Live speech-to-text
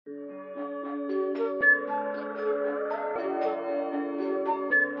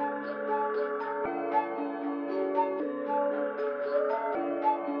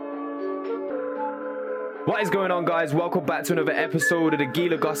What is going on, guys? Welcome back to another episode of the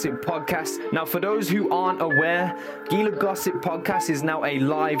Gila Gossip Podcast. Now, for those who aren't aware, Gila Gossip Podcast is now a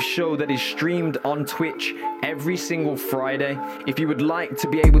live show that is streamed on Twitch every single Friday. If you would like to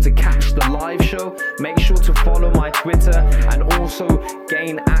be able to catch the live show, make sure to follow my Twitter and also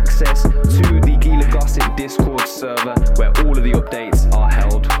gain access to the Gila Gossip Discord server where all of the updates are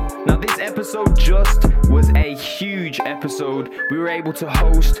held. Now, this episode just was a huge episode. We were able to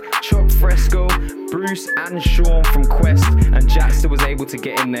host Chuck Fresco, Bruce and Sean from Quest, and Jackster was able to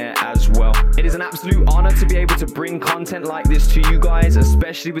get in there as well. It is an absolute honor to be able to bring content like this to you guys,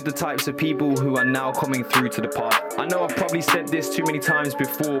 especially with the types of people who are now coming through to the pod. I know I've probably said this too many times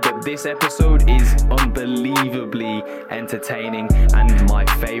before, but this episode is unbelievably entertaining and my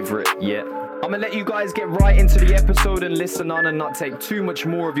favorite yet. I'm gonna let you guys get right into the episode and listen on and not take too much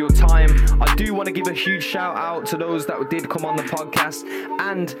more of your time. I do want to give a huge shout out to those that did come on the podcast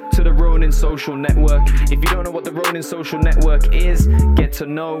and to the Ronin Social Network. If you don't know what the Ronin Social Network is, get to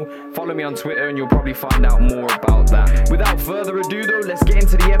know. Follow me on Twitter and you'll probably find out more about that. Without further ado though, let's get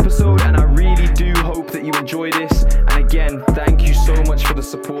into the episode, and I really do hope that you enjoy this. And again, thank you so much for the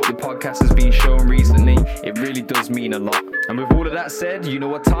support the podcast has been shown recently. It really does mean a lot. And with all of that said, you know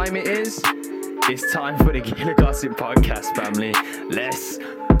what time it is? It's time for the Gila Gossip Podcast, family. Let's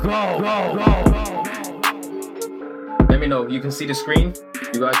go. Let me know. You can see the screen.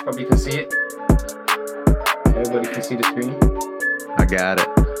 You guys probably can see it. Everybody can see the screen. I got it.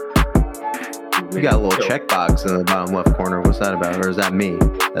 You got a little checkbox in the bottom left corner. What's that about? Or is that me?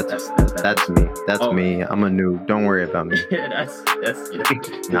 That's me. That's me. I'm a noob. Don't worry about me. Yeah, that's you.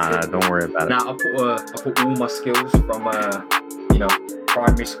 Nah, don't worry about it. Now I put all my skills from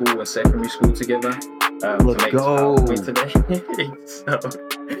primary school and secondary school together. Let's go. Today.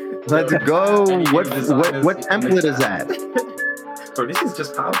 Let's go. What template is that? Bro, this is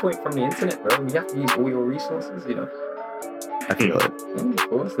just PowerPoint from the internet, bro. You have to use all your resources, you know. I feel it. Of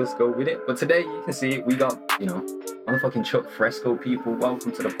course, let's go with it. But today, you can see it. We got, motherfucking Chuck Fresco people.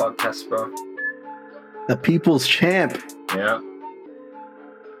 Welcome to the podcast, bro. The people's champ. Yeah.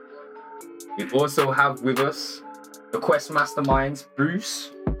 We also have with us the Quest Masterminds,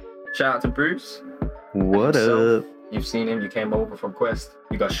 Bruce. Shout out to Bruce. What up? You've seen him. You came over from Quest.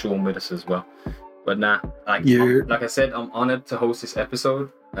 We got Sean with us as well. But like I said, I'm honored to host this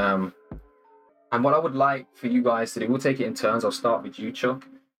episode. And what I would like for you guys to do, we'll take it in turns. I'll start with you, Chuck.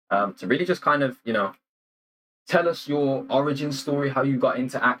 To really just kind of, tell us your origin story, how you got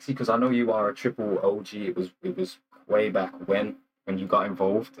into Axie, because I know you are a triple OG. It was way back when you got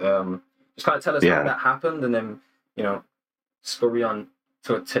involved. Just kind of tell us how that happened, and then, story on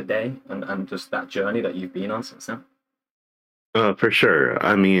to today and just that journey that you've been on since then. For sure.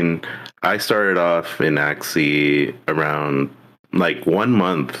 I mean, I started off in Axie around like 1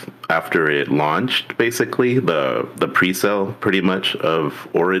 month after it launched, basically, the pre-sale pretty much of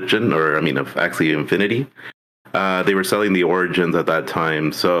Origin, of Axie Infinity. They were selling the Origins at that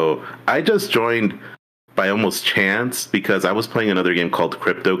time. So I just joined by almost chance because I was playing another game called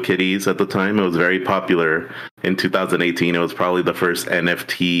CryptoKitties at the time. It was very popular in 2018. It was probably the first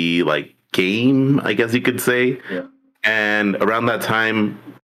NFT game, I guess you could say. Yeah. And around that time,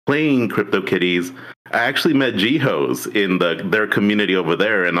 playing CryptoKitties, I actually met Jihos in their community over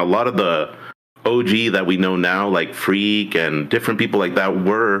there, and a lot of the OG that we know now, like Freak and different people like that,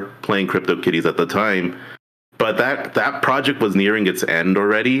 were playing CryptoKitties at the time. But that project was nearing its end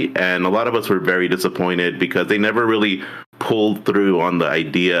already, and a lot of us were very disappointed because they never really pulled through on the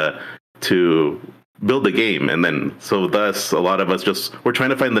idea to build a game. And then, so thus, a lot of us just were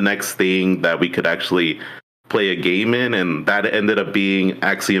trying to find the next thing that we could actually play a game in, and that ended up being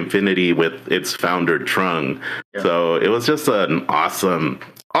Axie Infinity with its founder Trung. Yeah. So it was just an awesome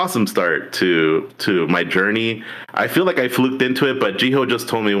start to my journey. I feel like I fluked into it, but Jiho just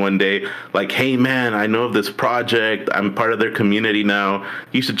told me one day, like, hey man, I know of this project, I'm part of their community now,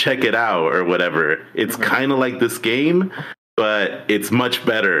 you should check it out or whatever. It's kind of like this game, but it's much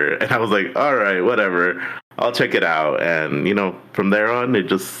better. And I was like, all right, whatever, I'll check it out. And from there on, it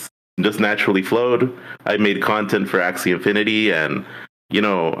just naturally flowed. I made content for Axie Infinity, and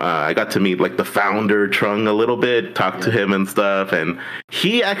I got to meet the founder Trung a little bit, talk to him and stuff, and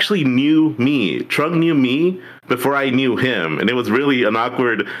he actually knew me. Trung knew me before I knew him, and it was really an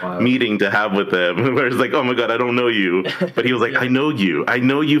awkward meeting to have with him, where it's like, oh my god, I don't know you, but he was like, I know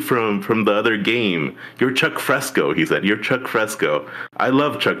you from the other game. You're Chuck Fresco, he said. You're Chuck Fresco. I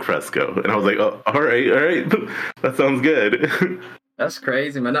love Chuck Fresco. And I was like, oh, all right, that sounds good. That's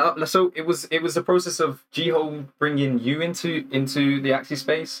crazy, man. So it was the process of Jiho bringing you into the Axie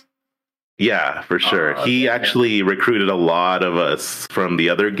space? Yeah, for sure. Oh, He okay. actually recruited a lot of us from the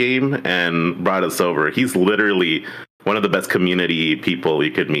other game and brought us over. He's literally one of the best community people you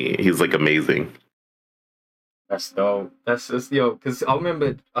could meet. He's like amazing. That's dope. That's just, yo, because I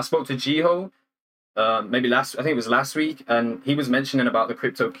remember I spoke to Jiho, maybe I think it was last week, and he was mentioning about the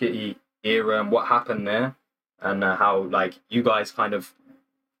CryptoKitty era and what happened there, and how like you guys kind of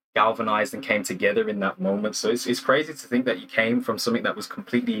galvanized and came together in that moment. So it's crazy to think that you came from something that was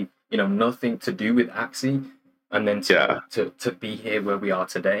completely, nothing to do with Axie, and then Yeah, to be here where we are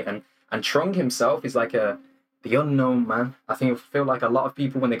today. And Trung himself is like the unknown man. I feel like a lot of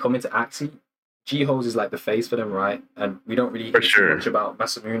people when they come into Axie, G-Hose is like the face for them, right? And we don't really for hear too sure. much about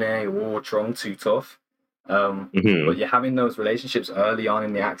Masamune or Trung too tough. Hmm. But you're having those relationships early on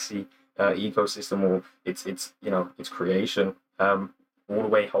in the Axie ecosystem, or its creation. All the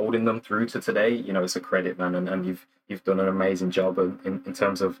way holding them through to today, it's a credit, man, and you've done an amazing job in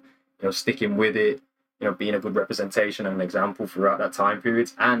terms of sticking with it, being a good representation and an example throughout that time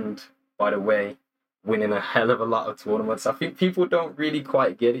period, and by the way, winning a hell of a lot of tournaments. I think people don't really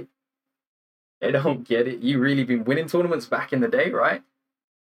quite get it. They don't get it. You really been winning tournaments back in the day, right?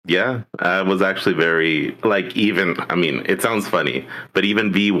 Yeah, I was actually very like even. I mean, it sounds funny, but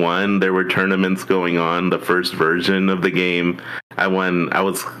even V1, there were tournaments going on. The first version of the game, I won. I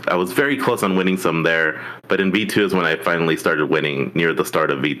was very close on winning some there, but in V2 is when I finally started winning near the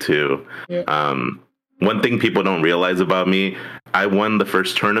start of V2. Yeah. One thing people don't realize about me, I won the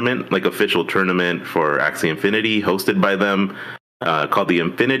first tournament, like official tournament for Axie Infinity, hosted by them, called the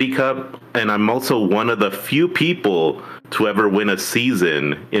Infinity Cup, and I'm also one of the few people to ever win a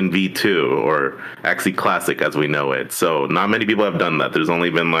season in V2 or Axie Classic as we know it. So not many people have done that. There's only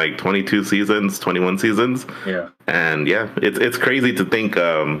been like 22 seasons, 21 seasons. Yeah. And yeah, it's crazy to think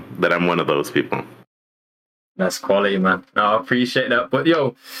that I'm one of those people. That's quality, man. No, I appreciate that. But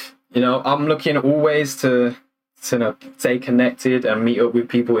yo, I'm looking always to stay connected and meet up with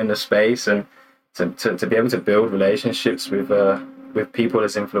people in the space, and to be able to build relationships with people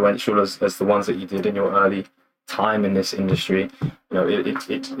as influential as the ones that you did in your early time in this industry.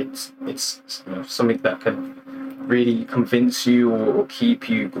 It's something that can really convince you or keep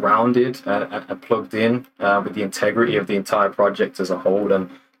you grounded and plugged in with the integrity of the entire project as a whole. And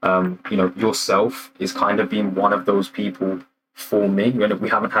yourself is kind of being one of those people for me. We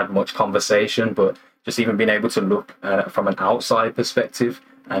haven't had much conversation, but just even being able to look from an outside perspective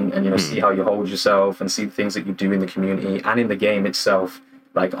and see how you hold yourself and see the things that you do in the community and in the game itself.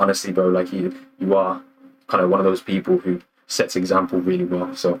 Like, honestly, bro, like you are kind of one of those people who sets example really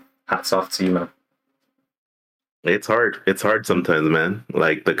well. So hats off to you, man. It's hard. It's hard sometimes, man.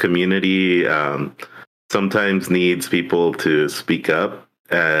 Like the community sometimes needs people to speak up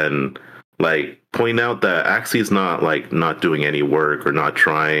and like point out that Axie's not like not doing any work or not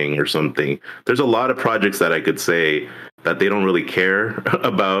trying or something. There's a lot of projects that I could say that they don't really care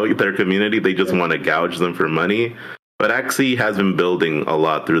about their community. They just want to gouge them for money. But Axie has been building a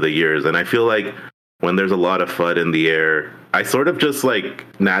lot through the years. And I feel like when there's a lot of FUD in the air, I sort of just like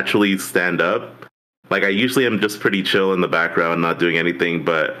naturally stand up. Like I usually am just pretty chill in the background, not doing anything.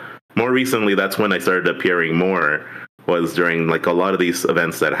 But more recently, that's when I started appearing more, was during like a lot of these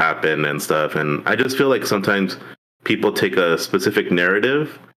events that happen and stuff. And I just feel like sometimes people take a specific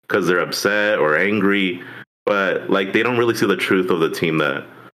narrative because they're upset or angry, but like they don't really see the truth of the team, that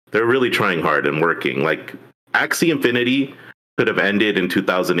they're really trying hard and working. Like Axie Infinity could have ended in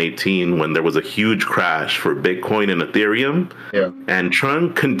 2018 when there was a huge crash for Bitcoin and Ethereum. Yeah. And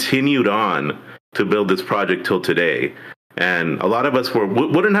Trung continued on to build this project till today. And a lot of us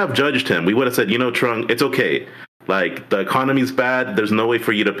wouldn't have judged him. We would have said, Trung, it's okay. Like the economy's bad. There's no way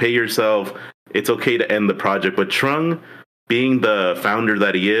for you to pay yourself. It's okay to end the project. But Trung, being the founder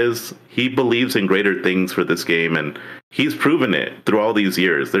that he is, he believes in greater things for this game, and he's proven it through all these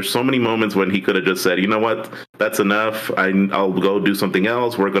years. There's so many moments when he could have just said, you know what, that's enough. I'll go do something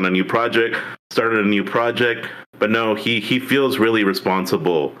else, work on a new project, started a new project. But no, he feels really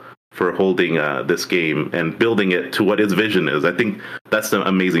responsible for holding this game and building it to what his vision is. I think that's the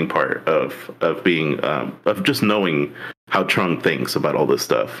amazing part of being of just knowing how Trung thinks about all this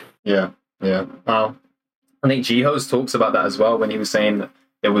stuff. Yeah. I think G-Hose talks about that as well when he was saying that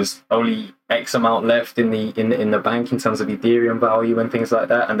there was only X amount left in the bank in terms of Ethereum value and things like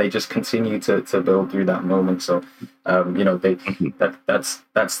that, and they just continue to build through that moment. So that's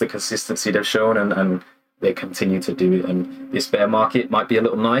the consistency they've shown, and they continue to do it. And this bear market might be a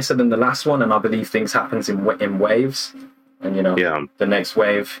little nicer than the last one, and I believe things happens in waves. And the next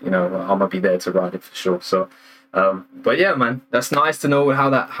wave, I'm gonna be there to ride it for sure. So, but yeah, man, that's nice to know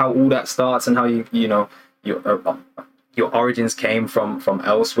how all that starts and how you're your origins came from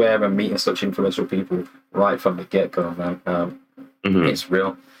elsewhere and meeting such influential people right from the get-go, man. It's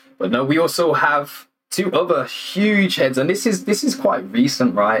real. But no, we also have two other huge heads, and this is quite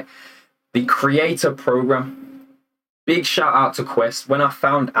recent, right? The creator program. Big shout out to Quest. When I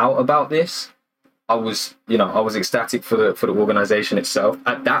found out about this, I was ecstatic for the organization itself.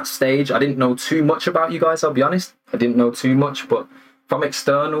 At that stage, I didn't know too much about you guys, I'll be honest. I didn't know too much, but from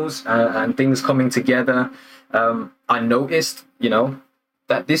externals and things coming together, I noticed,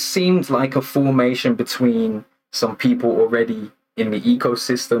 that this seemed like a formation between some people already in the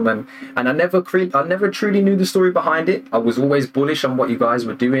ecosystem, and I never truly knew the story behind it. I was always bullish on what you guys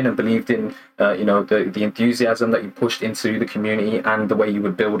were doing and believed in, the enthusiasm that you pushed into the community and the way you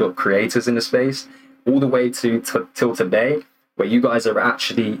would build up creators in the space, all the way till today, where you guys are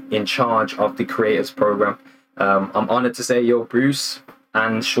actually in charge of the creators program. I'm honored to say, Bruce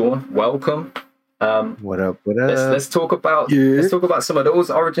and Sean, welcome. What up? Let's talk about some of those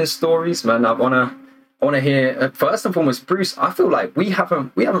origin stories, man. I wanna hear first and foremost, Bruce. I feel like we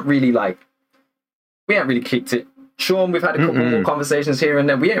haven't really kicked it. Sean, we've had a couple more conversations here and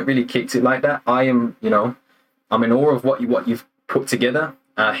there. We ain't really kicked it like that. I'm in awe of what you've put together.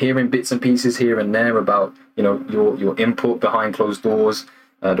 Hearing bits and pieces here and there about your input behind closed doors,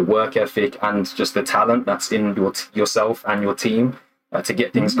 the work ethic, and just the talent that's in yourself and your team to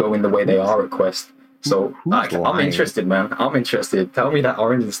get things going the way they are at Quest. So I'm interested, man. I'm interested. Tell me that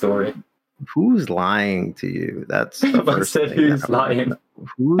origin story. Who's lying to you? That's the first thing. Who's lying?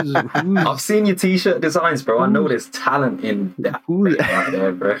 Who's I've seen your t-shirt designs, bro. I know there's talent in that right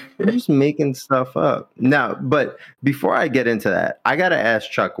there, bro. Who's making stuff up? No, but before I get into that, I gotta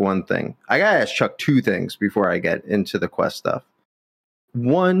ask Chuck one thing. I gotta ask Chuck two things before I get into the Quest stuff.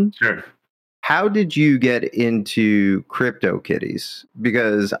 One, sure. How did you get into CryptoKitties?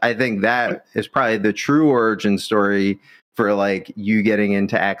 Because I think that is probably the true origin story for like you getting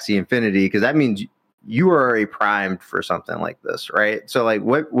into Axie Infinity, because that means you were already primed for something like this, right? So like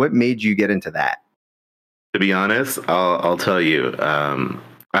what made you get into that? To be honest, I'll tell you. I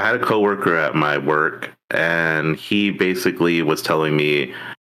had a coworker at my work, and he basically was telling me,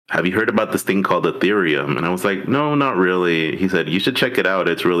 have you heard about this thing called Ethereum? And I was like, no, not really. He said, you should check it out.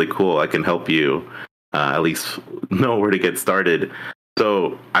 It's really cool. I can help you at least know where to get started.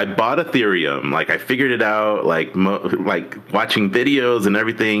 So I bought Ethereum. Like I figured it out, like watching videos and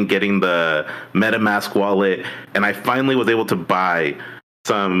everything, getting the MetaMask wallet, and I finally was able to buy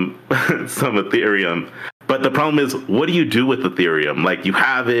some Ethereum. But the problem is, what do you do with Ethereum? Like you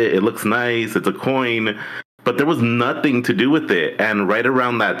have it, it looks nice, it's a coin, but there was nothing to do with it. And right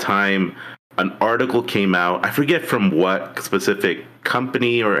around that time, an article came out. I forget from what specific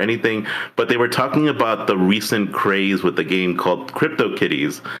company or anything, but they were talking about the recent craze with the game called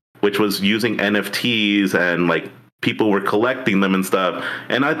CryptoKitties, which was using NFTs and like people were collecting them and stuff.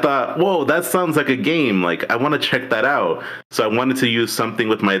 And I thought, whoa, that sounds like a game. Like I want to check that out. So I wanted to use something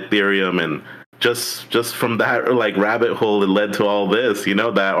with my Ethereum, and just from that like rabbit hole, it led to all this.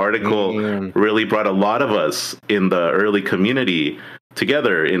 That article really brought a lot of us in the early community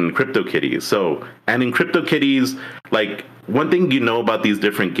together in CryptoKitties. So, and in CryptoKitties, like one thing about these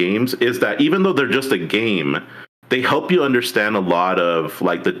different games is that even though they're just a game, they help you understand a lot of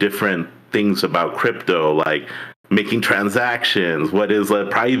like the different things about crypto, like making transactions, what is a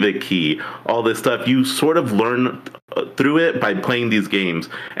private key, all this stuff. You sort of learn through it by playing these games.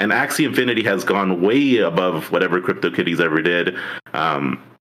 And Axie Infinity has gone way above whatever CryptoKitties ever did.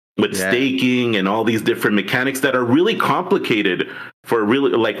 With staking and all these different mechanics that are really complicated for really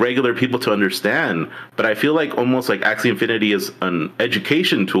like regular people to understand. But I feel like almost like Axie Infinity is an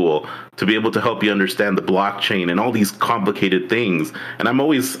education tool to be able to help you understand the blockchain and all these complicated things. And I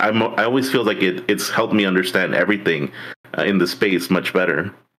always feel like it's helped me understand everything in the space much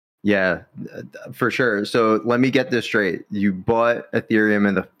better. Yeah, for sure. So let me get this straight. You bought Ethereum,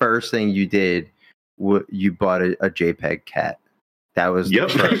 and the first thing you did, you bought a JPEG cat. That was yep.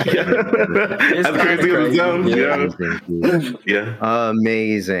 As crazy as it sounds. Yeah.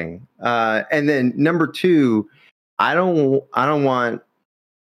 Amazing. And then number two, I don't want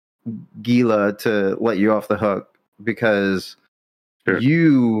Gila to let you off the hook, because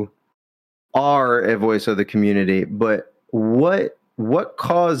you are a voice of the community. But what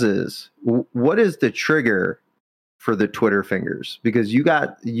is the trigger for the Twitter fingers? Because you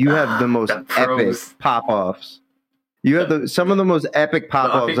have the most epic pop-offs. You have some of the most epic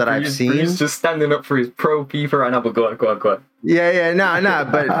pop-ups that I've seen. He's just standing up for his pro FIFA right now, but go on. Yeah,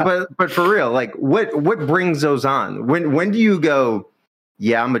 no, but for real, like what brings those on? When do you go,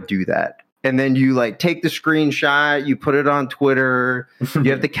 yeah, I'm gonna do that? and then you like take the screenshot, you put it on Twitter,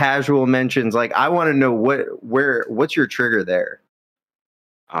 you have the casual mentions. Like, I want to know what's your trigger there?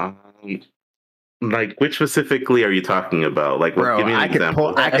 Like, which specifically are you talking about? Like, Bro, give me an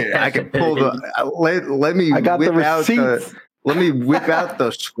example. I could pull the. Let me. I got the whip out receipts. Let me whip out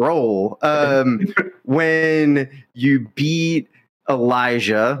the scroll. When you beat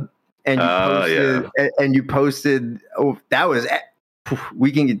Elijah and you posted. Oh, that was.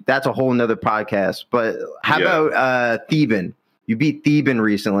 That's a whole nother podcast. But how about Theban? You beat Theban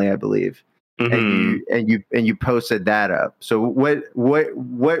recently, I believe. And you posted that up. So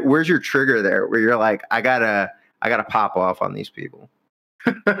where's your trigger there where you're like, I gotta pop off on these people?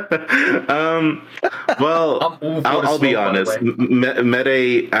 Well, I'll be honest.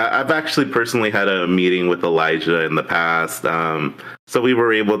 I've actually personally had a meeting with Elijah in the past, so we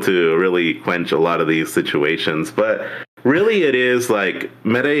were able to really quench a lot of these situations. But really, it is like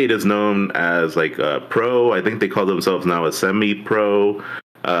Meta 8 is known as like a pro. I think they call themselves now a semi-pro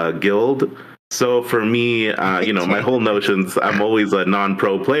guild. So for me, my whole notions, I'm always a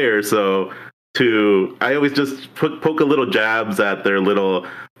non-pro player. So I always just poke a little jabs at their little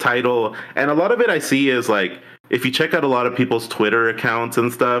title. And a lot of it I see is like, if you check out a lot of people's Twitter accounts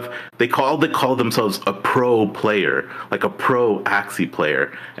and stuff, they call themselves a pro player, like a pro Axie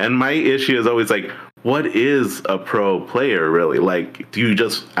player. And my issue is always like, what is a pro player really? Like, do you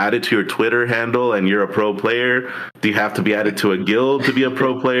just add it to your Twitter handle and you're a pro player? Do you have to be added to a guild to be a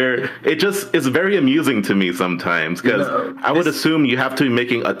pro player? It just is very amusing to me sometimes, because I would assume you have to be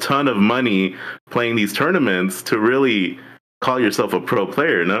making a ton of money playing these tournaments to really call yourself a pro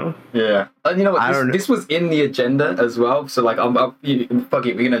player, no? Yeah. And you know what? This was in the agenda as well. So like, fuck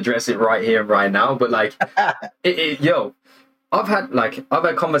it, we're gonna address it right here, right now. But like, I've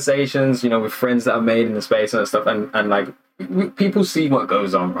had conversations, with friends that I've made in the space and stuff, and like people see what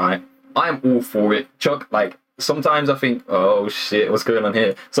goes on, right? I'm all for it, Chuck. Like, sometimes I think, oh shit, what's going on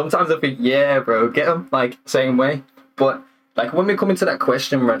here? Sometimes I think, yeah, bro, get them, like, same way. But like, when we come into that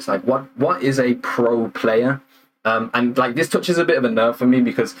question where it's like, what is a pro player? And like, this touches a bit of a nerve for me,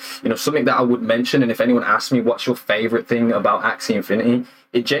 because something that I would mention, and if anyone asks me what's your favorite thing about Axie Infinity,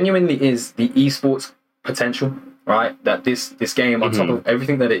 it genuinely is the esports potential. Right, that this game, on top of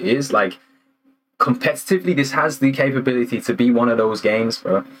everything that it is, like, competitively, this has the capability to be one of those games,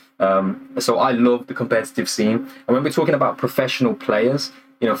 bro. So I love the competitive scene. And when we're talking about professional players,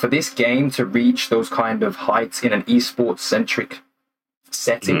 for this game to reach those kind of heights in an esports centric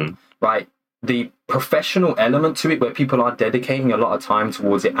setting, right? The professional element to it, where people are dedicating a lot of time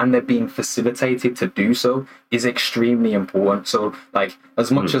towards it and they're being facilitated to do so, is extremely important. So like,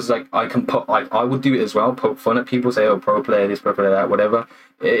 as much as like I can put, like, I would do it as well, poke fun at people, say, oh, pro player this, pro player that, whatever.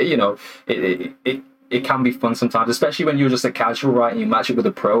 It can be fun sometimes, especially when you're just a casual, right, and you match it with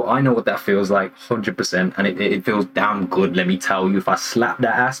a pro. I know what that feels like, 100%, and it feels damn good, let me tell you. If I slap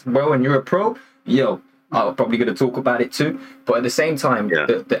that ass, bro, and you're a pro, I'm probably going to talk about it too. But at the same time,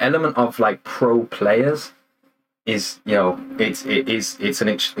 the element of like pro players is, it's an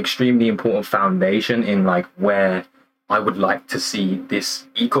extremely important foundation in like where I would like to see this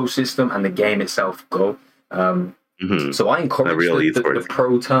ecosystem and the game itself go. So I encourage the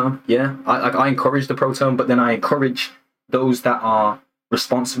pro term. Yeah, I encourage the pro term, but then I encourage those that are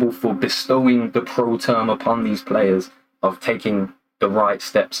responsible for bestowing the pro term upon these players of taking the right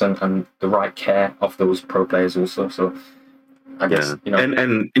steps and the right care of those pro players also. So I guess,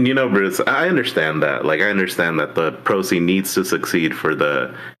 and Bruce, I understand that. Like, I understand that the pro scene needs to succeed for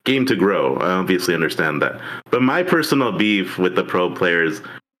the game to grow. I obviously understand that. But my personal beef with the pro players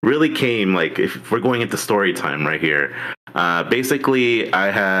really came, like, if we're going into story time right here. Basically,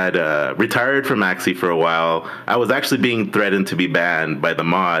 I had retired from Axie for a while. I was actually being threatened to be banned by the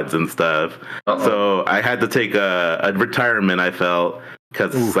mods and stuff. So I had to take a retirement, I felt,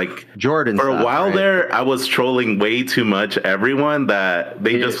 because like Jordan for a while there, I was trolling way too much everyone that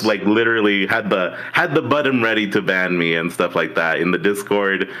they just like literally had the button ready to ban me and stuff like that in the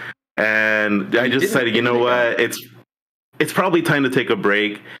Discord. And I just said, you know what, it's probably time to take a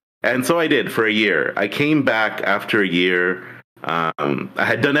break. And so I did for a year. I came back after a year. I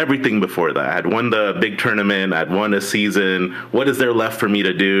had done everything before that. I had won the big tournament. I'd won a season. What is there left for me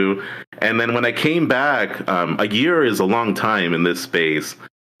to do? And then when I came back, a year is a long time in this space.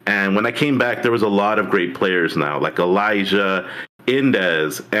 And when I came back, there was a lot of great players now, like Elijah,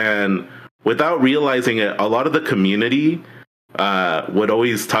 Indez. And without realizing it, a lot of the community would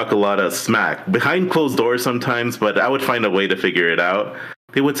always talk a lot of smack behind closed doors sometimes, but I would find a way to figure it out.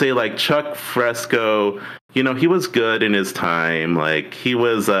 They would say like Chuck Fresco, he was good in his time. Like he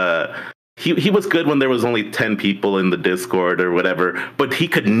was good when there was only 10 people in the Discord or whatever, but he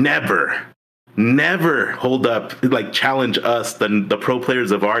could never never hold up, like challenge us, the pro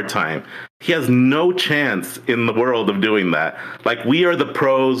players of our time. He has no chance in the world of doing that. Like, we are the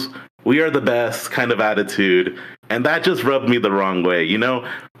pros, we are the best kind of attitude. And that just rubbed me the wrong way. You know,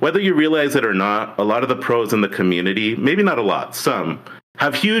 whether you realize it or not, a lot of the pros in the community, maybe not a lot, some,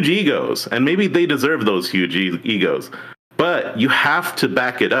 have huge egos, and maybe they deserve those huge egos. But you have to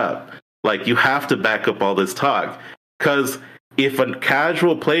back it up. Like, you have to back up all this talk. Because if a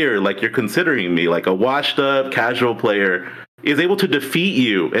casual player, like you're considering me, like a washed up casual player, is able to defeat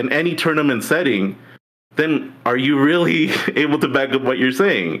you in any tournament setting, then are you really able to back up what you're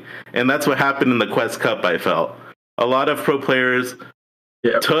saying? And that's what happened in the Quest Cup, I felt. A lot of pro players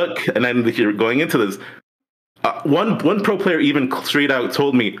took, and then you're going into this, one pro player even straight out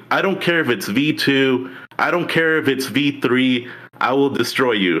told me, I don't care if it's V2, I don't care if it's V3, I will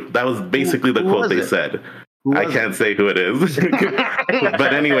destroy you. That was basically the quote they said. I can't say who it is.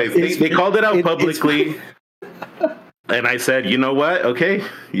 But anyways, they called it out publicly. And I said, you know what? Okay,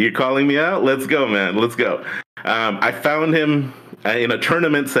 you're calling me out? Let's go, man. Let's go. I found him in a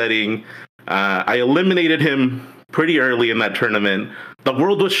tournament setting. I eliminated him pretty early in that tournament. The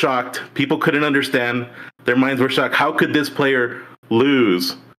world was shocked. People couldn't understand. Their minds were shocked. How could this player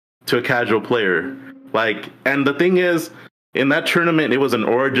lose to a casual player? Like, and the thing is, in that tournament, it was an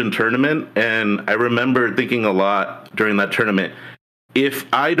Origin tournament, and I remember thinking a lot during that tournament, if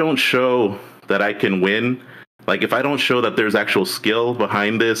I don't show that I can win, like if I don't show that there's actual skill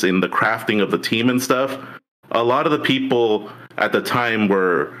behind this in the crafting of the team and stuff, a lot of the people at the time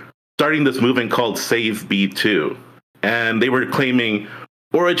were starting this movement called Save B2. And they were claiming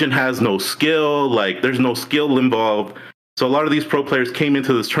Origin has no skill, like there's no skill involved. So a lot of these pro players came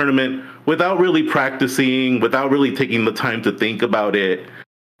into this tournament without really practicing, without really taking the time to think about it.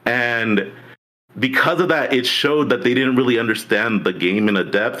 And because of that, it showed that they didn't really understand the game in a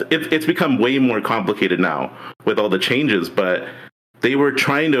depth. It's become way more complicated now with all the changes, but they were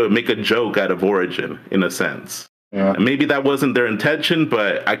trying to make a joke out of Origin in a sense. Yeah. And maybe that wasn't their intention,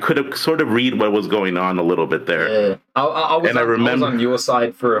 but I could have sort of read what was going on a little bit there. Yeah. I was on your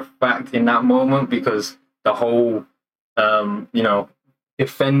side for a fact in that moment, because the whole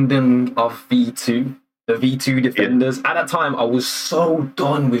defending of V2, the V2 defenders. At that time, I was so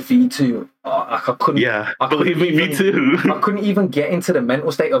done with V2. I couldn't. Yeah, believe me, me too. I couldn't even get into the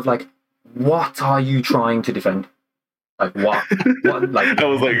mental state of like, what are you trying to defend? Like what? Like I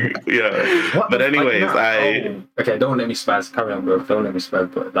was like, yeah. But anyways, okay. Don't let me spaz. Carry on, bro. Don't let me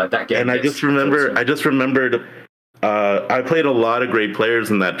spaz. But like that game. And I just remembered. I played a lot of great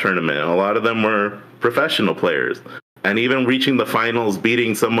players in that tournament. A lot of them were professional players. And even reaching the finals,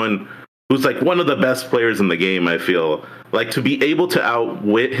 beating someone who's like one of the best players in the game, I feel like to be able to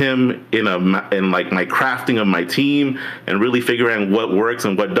outwit him in like my crafting of my team and really figuring what works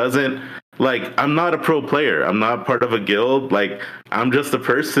and what doesn't. Like, I'm not a pro player. I'm not part of a guild. Like, I'm just a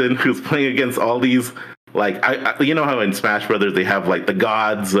person who's playing against all these. Like, I you know how in Smash Brothers they have like the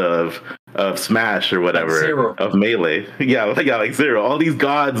gods of Smash or whatever, of Melee. Yeah, like Zero. All these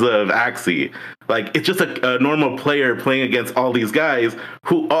gods of Axie. Like, it's just a normal player playing against all these guys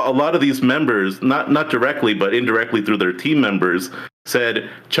who a lot of these members, not directly, but indirectly through their team members, said,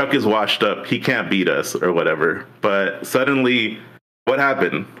 Chuck is washed up. He can't beat us or whatever. But suddenly, what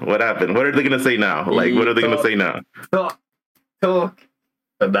happened? What are they going to say now? Like, what are they going to say now? Talk.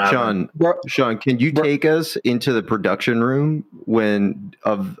 Sean, can you take us into the production room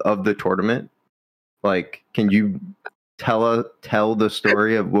of the tournament? Like, can you tell the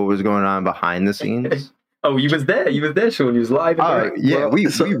story of what was going on behind the scenes? Oh, you was there, Sean. You was live. Yeah, we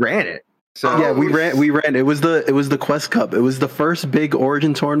ran it. So yeah, we ran. It was the Quest Cup. It was the first big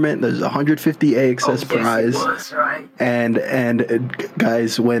Origin tournament. There's 150 AXS prize. It was, right. And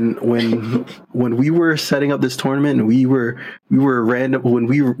guys, when we were setting up this tournament, we were random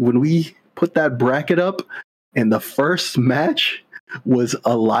when we put that bracket up, and the first match was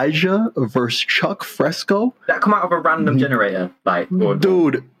Elijah versus Chuck Fresco. That come out of a random generator, like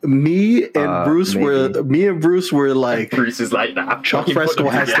dude. Me and Bruce were like, Bruce is like that. Chuck Fresco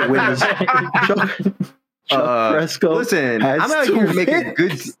has to win this. Chuck Fresco. Listen, I'm out here making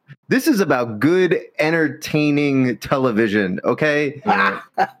good. This is about good, entertaining television. Okay,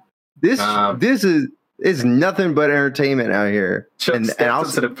 this is nothing but entertainment out here. Chuck steps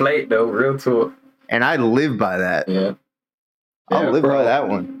up to the plate, though. Real talk. And I live by that. Yeah. I'll live by that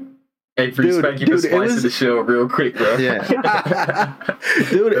one. Hey, Bruce, thank you for spicing the show real quick, bro. Yeah.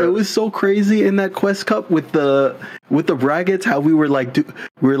 Dude, it was so crazy in that Quest Cup with the brackets. How we were like,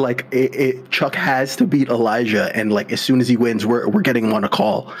 Chuck has to beat Elijah, and like as soon as he wins, we're getting him on a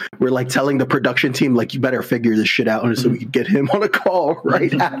call. We're like telling the production team like, you better figure this shit out, so we can get him on a call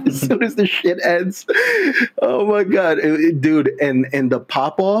right as soon as the shit ends. Oh my god, dude, and the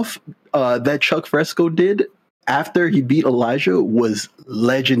pop off that Chuck Fresco did after he beat Elijah was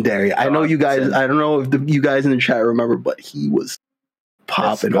legendary. I know you guys. I don't know if you guys in the chat remember, but he was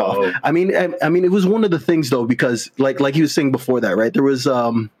popping off. I mean, it was one of the things though, because like he was saying before that, right? There was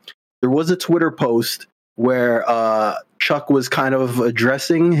a Twitter post where Chuck was kind of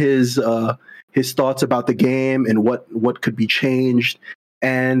addressing his thoughts about the game and what could be changed.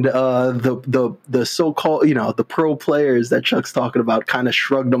 And the so-called, the pro players that Chuck's talking about kind of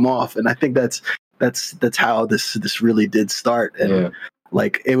shrugged them off, and I think that's how this really did start. And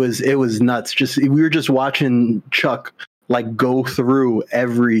like it was nuts. We were just watching Chuck like go through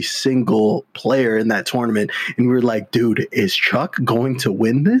every single player in that tournament, and we were like, dude, is Chuck going to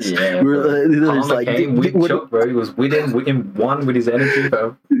win this? Yeah, like Chuck, bro. He was winning one with his energy,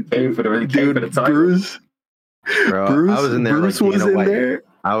 bro. Came for the title. Bruce, I was in there. Bruce like, was in there.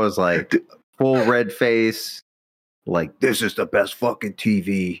 I was like full red face, like this is the best fucking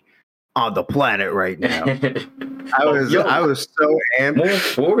TV on the planet right now. I was so amped. More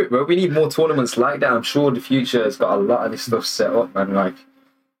for it, bro. We need more tournaments like that. I'm sure the future has got a lot of this stuff set up, man. Like,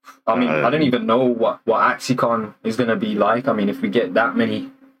 I mean, I don't even know what AxiCon is going to be like. I mean, if we get that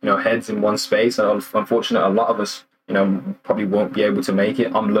many, heads in one space, unfortunately, a lot of us, probably won't be able to make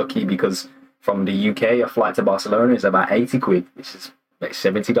it. I'm lucky because from the UK, a flight to Barcelona is about 80 quid, which is like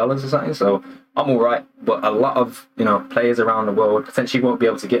 $70 or something. So I'm all right. But a lot of, players around the world potentially won't be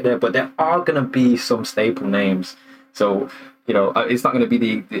able to get there. But there are going to be some staple names. So, it's not going to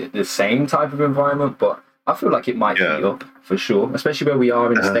be the same type of environment, but I feel like it might be up for sure, especially where we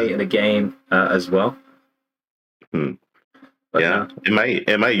are in the state of the game as well. But,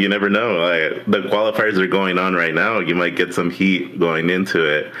 it might. You never know. Like, the qualifiers are going on right now. You might get some heat going into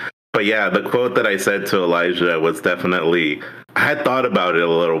it. But yeah, the quote that I said to Elijah was definitely, I had thought about it a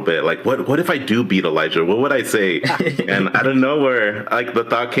little bit. Like, what if I do beat Elijah? What would I say? And out of nowhere, like, the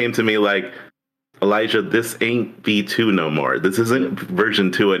thought came to me like, Elijah, this ain't V2 no more. This isn't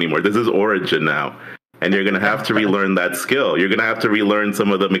version 2 anymore. This is Origin now. And you're going to have to relearn that skill. You're going to have to relearn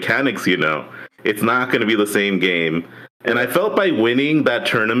some of the mechanics, It's not going to be the same game. And I felt by winning that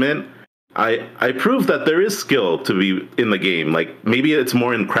tournament, I proved that there is skill to be in the game. Like, maybe it's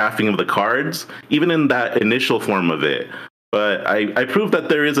more in crafting of the cards, even in that initial form of it. But I proved that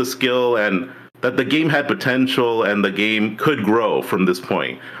there is a skill and that the game had potential and the game could grow from this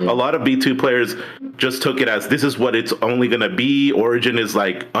point. A lot of B2 players just took it as this is what it's only going to be. Origin is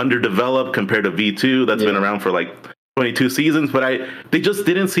like underdeveloped compared to V2 that's been around for like 22 seasons. But they just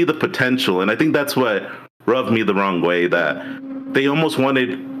didn't see the potential. And I think that's what rubbed me the wrong way, that they almost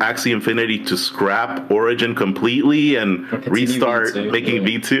wanted Axie Infinity to scrap Origin completely and restart V2, making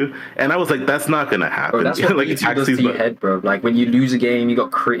V2. And I was like, that's not going to happen. Bro, that's what like, V2 does to your head, bro. Like, when you lose a game, you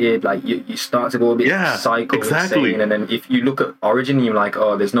got critted, like, you start to go a bit psycho, insane. And then if you look at Origin, you're like,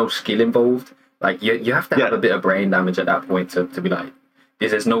 oh, there's no skill involved. Like, you have to have a bit of brain damage at that point to be like,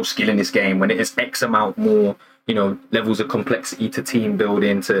 there's no skill in this game. When it is X amount more, levels of complexity to team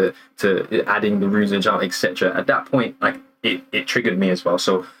building, to adding the runes and jump, etc. At that point, like, it triggered me as well.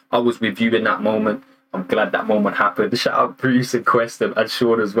 So I was with you in that moment. I'm glad that moment happened. Shout out Bruce and Quest and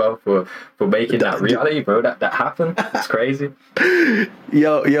Sean as well for making that reality, bro. That happened. It's crazy.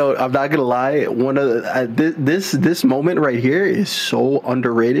 Yo, I'm not gonna lie. One of this moment right here is so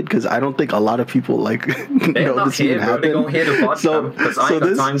underrated because I don't think a lot of people like know this even happened. They're gonna hear the VOD because I ain't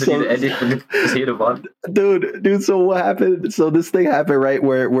got time to do the edit. Just hear the VOD. Dude. So what happened? So this thing happened right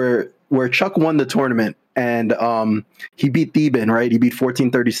where Chuck won the tournament and he beat Theban, right? He beat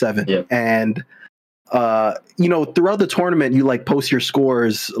 1437. Yeah. And throughout the tournament, you like post your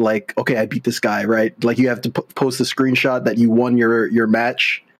scores, like, okay, I beat this guy, right? Like, you have to post a screenshot that you won your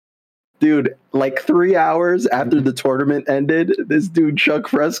match. Dude, like 3 hours after the tournament ended, this dude, Chuck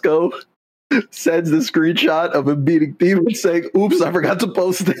Fresco, sends the screenshot of him beating Theban saying, oops, I forgot to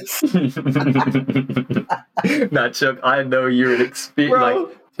post this. Nah, Chuck, I know you're an experience. Like,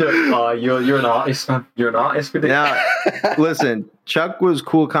 you're an artist, man. You're an artist with it. Now, listen, Chuck was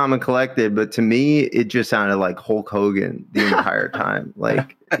cool, calm, and collected, but to me, it just sounded like Hulk Hogan the entire time.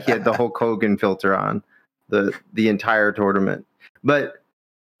 Like, he had the Hulk Hogan filter on the entire tournament. But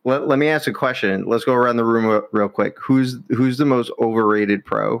let me ask a question. Let's go around the room real quick. Who's the most overrated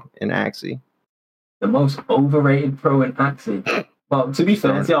pro in Axie? The most overrated pro in Axie? Well, to be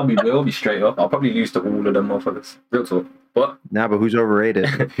fair, I'll be real, I'll be straight up. I'll probably lose to all of them motherfuckers. Real talk. But but who's overrated?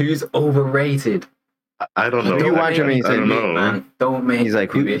 who's overrated? I don't know. You watch him and he I said, don't know. Man, don't make he's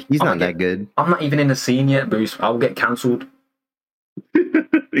like, he's not that good. I'm not even in the scene yet, Bruce. I'll get cancelled.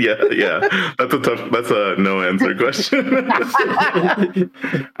 Yeah. That's a no answer question.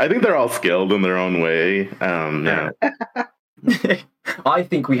 I think they're all skilled in their own way. Yeah. I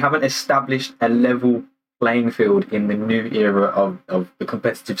think we haven't established a level playing field in the new era of the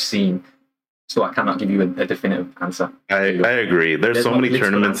competitive scene. So I cannot give you a definitive answer. I agree. There's so many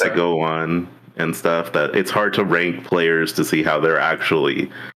tournaments that go on and stuff that it's hard to rank players to see how they're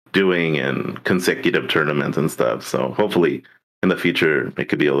actually doing in consecutive tournaments and stuff. So hopefully in the future it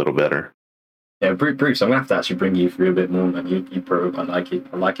could be a little better. Yeah, Bruce, I'm gonna have to actually bring you through a bit more, man. You pro. I like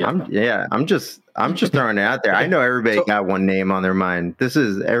it. I'm just throwing it out there. I know everybody got one name on their mind.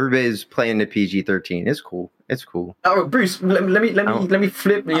 Everybody's playing the PG-13. It's cool. Oh, Bruce, let me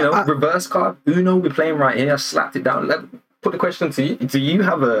flip. Reverse card. Uno, we're playing right here. I slapped it down. Put the question to you. Do you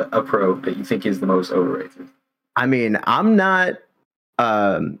have a pro that you think is the most overrated? I mean, I'm not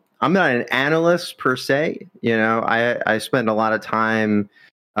an analyst per se. I spend a lot of time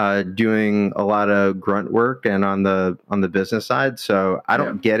doing a lot of grunt work and on the business side, so I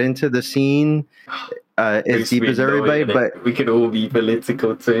don't get into the scene as deep as everybody. But we could all be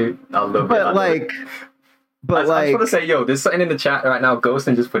political too. I love it. I just want to say, there's something in the chat right now.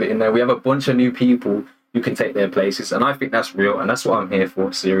 Ghostin just put it in there. We have a bunch of new people who can take their places, and I think that's real, and that's what I'm here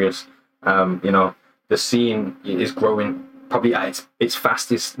for. Serious. The scene is growing probably at its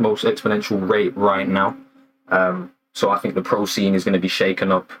fastest, most exponential rate right now. So I think the pro scene is going to be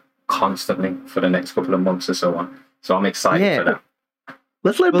shaken up constantly for the next couple of months or so on. So I'm excited for that.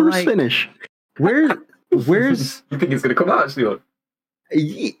 Let's let Bruce finish. Where's you think it's going to come out, Steven?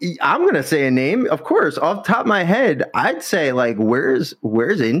 I'm going to say a name, of course, off the top of my head. I'd say where's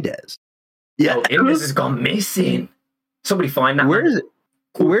Indez? Yeah, Indez has gone missing. Somebody find that. Where's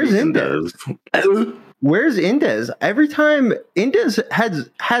Indez? Where's Indez? Every time Indez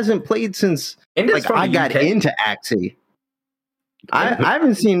hasn't played since I got into Axie. I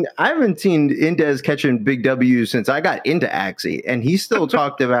haven't seen Indez catching big W's since I got into Axie, and he still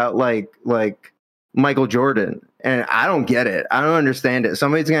talked about like Michael Jordan, and I don't get it. I don't understand it.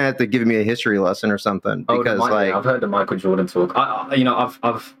 Somebody's gonna have to give me a history lesson or something because I've heard the Michael Jordan talk.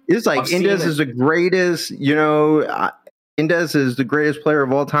 It's like Indez is the greatest. Indez is the greatest player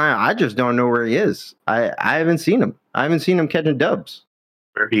of all time. I just don't know where he is. I haven't seen him. I haven't seen him catching dubs.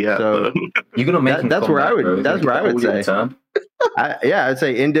 Where he at? So you're gonna make that's where I would. That's where I would say. I'd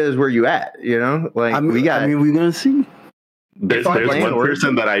say Indez, where you at? We're gonna see. There's one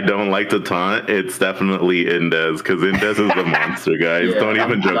person that I don't like to taunt. It's definitely Indez, because Indez is the monster, guys. Yeah, don't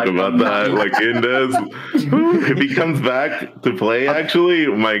even joke about that. Like Indez, if he comes back to play, actually,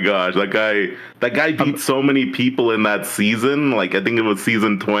 oh my gosh, that guy beat so many people in that season. Like I think it was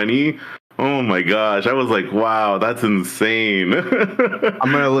season 20. Oh my gosh, I was like, wow, that's insane.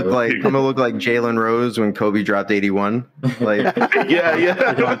 I'm gonna look like Jalen Rose when Kobe dropped 81. Like, yeah.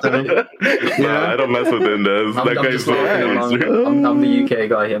 I don't mess with Indez. That guy's so monster. I'm the UK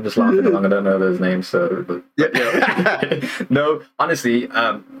guy here. I'm just laughing along. I don't know those names, so. But no, honestly,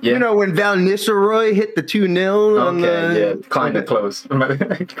 when Val Nistelrooy hit the 2-0. Okay, kind of close. But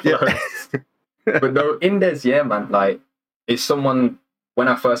no, Indez, man. It's someone. When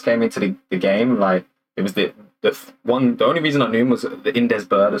I first came into the game, it was the only reason I knew him was the Indez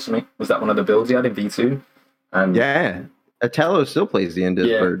Bird or something. Was that one of the builds he had in V2? And Atello still plays the Indez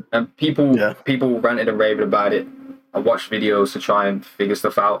Bird. And people ranted and raved about it. I watched videos to try and figure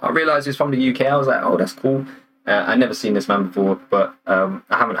stuff out. I realized he's from the UK. I was like, oh, that's cool. I'd never seen this man before, but I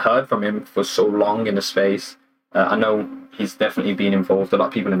haven't heard from him for so long in the space. I know he's definitely been involved. A lot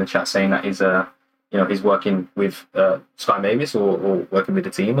of people in the chat saying that he's he's working with Sky Mavis or working with the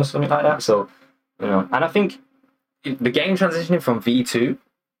team or something like that. So, and I think the game transitioning from V2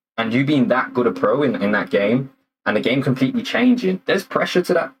 and you being that good a pro in that game and the game completely changing, there's pressure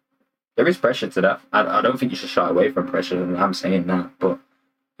to that. There is pressure to that. I don't think you should shy away from pressure, and I'm saying that, but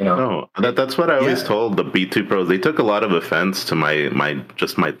No, that's what I always told the B2 pros. They took a lot of offense to my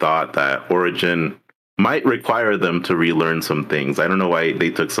thought that Origin might require them to relearn some things. I don't know why they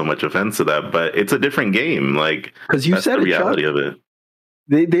took so much offense to that, but it's a different game. Because you said the reality of it.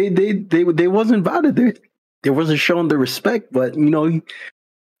 They wasn't valid. They wasn't showing the respect, but you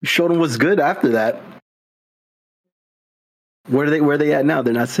showed them what's good after that. Where are they at now?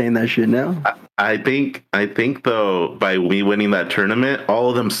 They're not saying that shit now. I think though, by me winning that tournament, all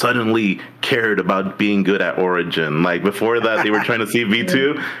of them suddenly cared about being good at Origin. Like before that, they were trying to see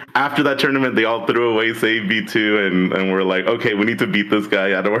V2. After that tournament, they all threw away Save V2 and were like, okay, we need to beat this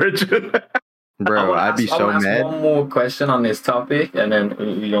guy at Origin. Bro, I'd be so mad. One more question on this topic, and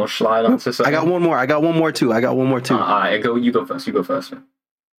then slide on to something. I got one more too. All right, you go first. Man.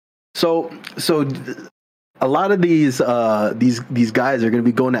 So a lot of these guys are going to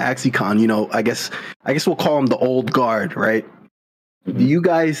be going to AxiCon. I guess we'll call them the old guard, right? Mm-hmm. Do you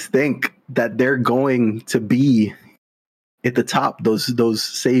guys think that they're going to be at the top? Those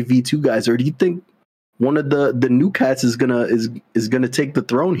Save V2 guys, or do you think one of the new cats is gonna take the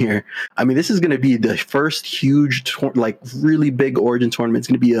throne here? I mean, this is gonna be the first huge really big Origin tournament. It's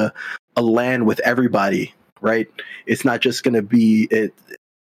gonna be a LAN with everybody, right? It's not just gonna be it.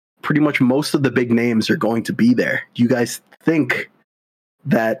 Pretty much most of the big names are going to be there. Do you guys think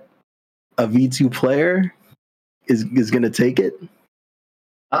that a V2 player is gonna take it?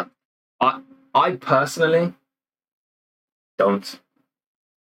 I personally don't.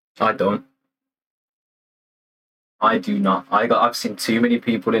 I don't. I do not. I've seen too many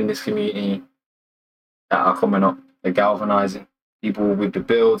people in this community that are coming up. They're galvanizing people with the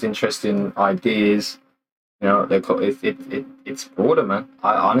builds, interesting ideas. It's broader, man.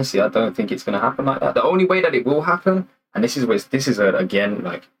 I don't think it's going to happen like that. The only way that it will happen, and this is again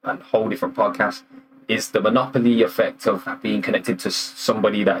like a whole different podcast, is the monopoly effect of being connected to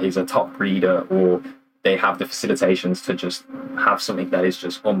somebody that is a top breeder, or they have the facilitations to just have something that is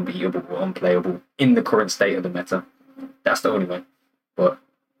just unbeatable or unplayable in the current state of the meta. That's the only way. But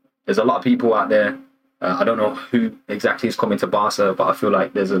there's a lot of people out there. I don't know who exactly is coming to Barca, but I feel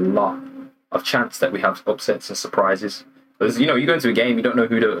like there's a lot of chance that we have upsets and surprises. Because, you go into a game, you don't know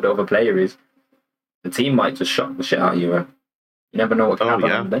who the other player is. The team might just shock the shit out of you, right? You never know what can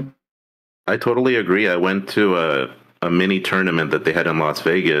happen on the day. I totally agree. I went to a mini tournament that they had in Las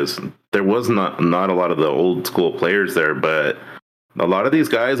Vegas. There was not a lot of the old school players there, but a lot of these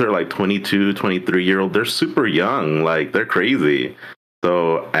guys are like 22, 23-year-old. They're super young. Like, they're crazy.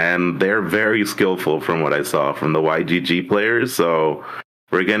 So, and they're very skillful from what I saw from the YGG players. So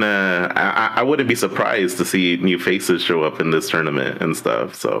we're gonna, I wouldn't be surprised to see new faces show up in this tournament and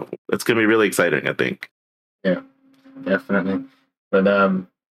stuff. So it's gonna be really exciting, I think. Yeah, definitely. But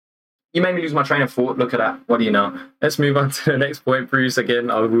you made me lose my train of thought. Look at that. What do you know? Let's move on to the next point, Bruce. Again,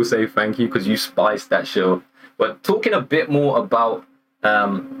 I will say thank you because you spiced that show. But talking a bit more about,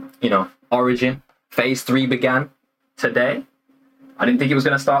 Origin, Phase 3 began today. I didn't think it was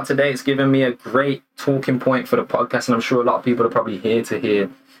going to start today. It's given me a great talking point for the podcast, and I'm sure a lot of people are probably here to hear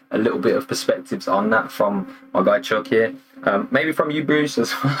a little bit of perspectives on that from my guy Chuck here. Maybe from you, Bruce,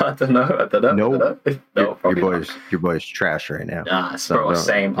 as well. I don't know. No, your boy's trash right now. Nah, it's bro,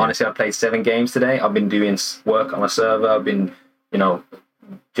 same. Honestly, I played 7 games today. I've been doing work on a server. I've been,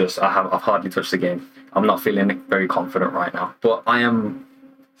 I've hardly touched the game. I'm not feeling very confident right now, but I am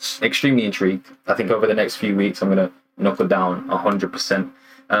extremely intrigued. I think over the next few weeks, I'm going to knuckle down 100%.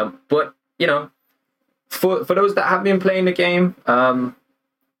 But, for those that have been playing the game,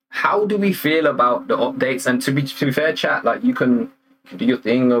 how do we feel about the updates? And to be fair, chat, like you can do your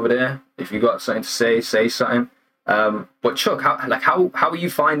thing over there. If you got something to say something. But Chuck, how are you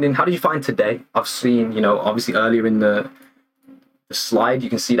finding? How did you find today? I've seen, obviously earlier in the slide, you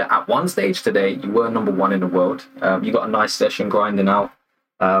can see that at one stage today you were number 1 in the world. You got a nice session grinding out.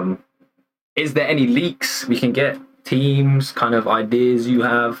 Is there any leaks we can get? Teams, kind of ideas you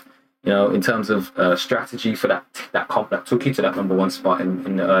have, in terms of strategy for that comp that took you to that number 1 spot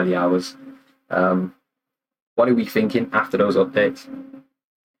in the early hours? What are we thinking after those updates?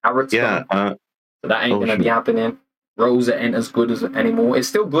 Arrett's gone, so that ain't gonna be happening. Rosa ain't as good as anymore. It's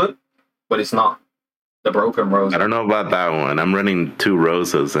still good, but it's not the broken Rosa. I don't know about that one. I'm running 2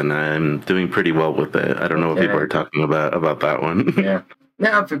 Rosas and I'm doing pretty well with it. I don't know what people are talking about that one. Yeah.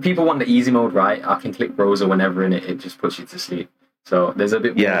 Now, if people want the easy mode, right, I can click Rosa whenever in it just puts you to sleep. So there's a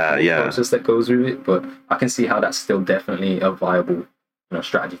bit more process that goes with it, but I can see how that's still definitely a viable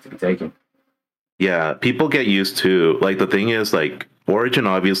strategy to be taken. Yeah, people get used to, like, the thing is, like, Origin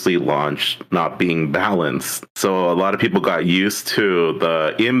obviously launched not being balanced. So a lot of people got used to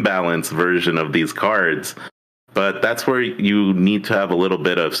the imbalanced version of these cards. But that's where you need to have a little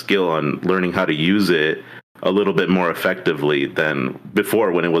bit of skill on learning how to use it a little bit more effectively than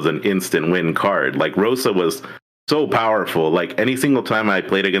before when it was an instant win card. Like Rosa was so powerful. Like any single time I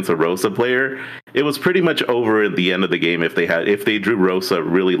played against a Rosa player, it was pretty much over at the end of the game. If they drew Rosa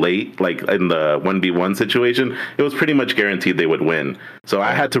really late, like in the 1v1 situation, it was pretty much guaranteed they would win. So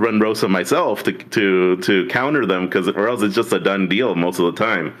I had to run Rosa myself to counter them, or else it's just a done deal most of the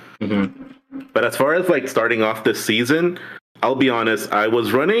time. Mm-hmm. But as far as like starting off this season, I'll be honest, I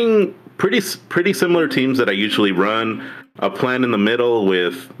was running pretty similar teams that I usually run. A plan in the middle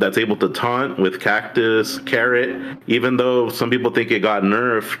that's able to taunt with Cactus, Carrot, even though some people think it got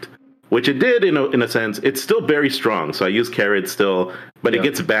nerfed, which it did in a sense. It's still very strong, so I use Carrot still, but it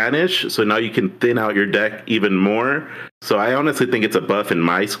gets banished, so now you can thin out your deck even more. So I honestly think it's a buff in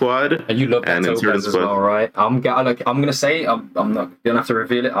my squad. And you love that Topaz as well, right? I'm gonna say I'm not gonna have to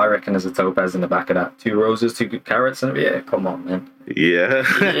reveal it. I reckon there's a Topaz in the back of that. 2 roses, 2 good carrots, and yeah, come on, man. Yeah,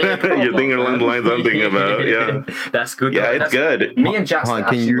 you're thinking along the lines I'm thinking about. Yeah, that's good. Yeah, it's good. Me and Jackson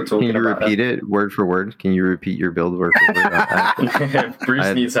can you about repeat it word for word? Can you repeat your build word for word?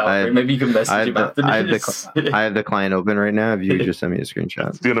 Bruce needs help. Maybe you can message him after this. I have the client open right now. If you could just send me a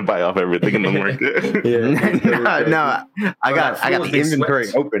screenshot. He's gonna buy off everything in the market. No, I got the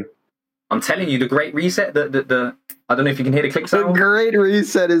inventory open. I'm telling you, the Great Reset. The I don't know if you can hear the click sound. The Great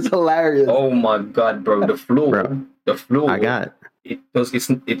Reset is hilarious. Oh my god, bro! The floor. I got. It does. It's.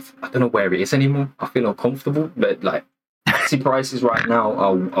 I don't know where it is anymore. I feel uncomfortable. But like, taxi prices right now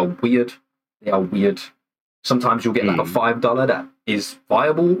are weird. They are weird. Sometimes you'll get like a $5 that is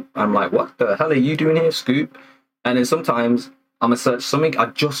viable. I'm like, what the hell are you doing here, Scoop? And then sometimes I'm gonna search something. I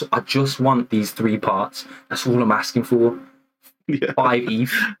just want these 3 parts. That's all I'm asking for. 5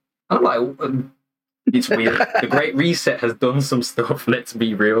 ETH. I'm like, it's weird. The Great Reset has done some stuff. Let's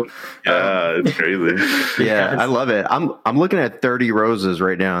be real. Yeah, it's crazy. Yeah, I love it. I'm looking at 30 roses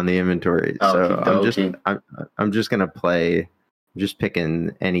right now in the inventory. So I'm just gonna play. I'm just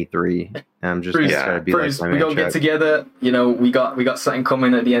picking any 3. I'm just gonna be Bruce, we gonna get together. You know, we got something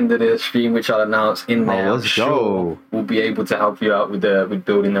coming at the end of the stream, which I'll announce in there. Let's go. We'll be able to help you out with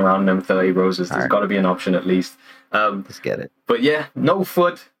building around them 30 roses. There's got to be an option at least. Let's get it. But yeah, no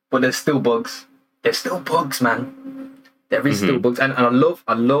FUD, but there's still bugs. There's still bugs, man. There is still bugs, and I love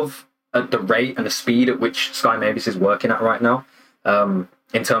at the rate and the speed at which Sky Mavis is working at right now.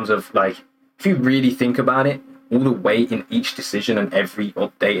 In terms of like, if you really think about it, all the weight in each decision and every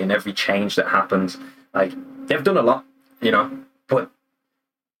update and every change that happens, like they've done a lot, you know. But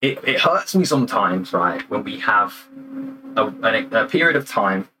it hurts me sometimes, right, when we have a period of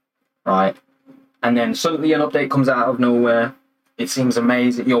time, right, and then suddenly an update comes out of nowhere. It seems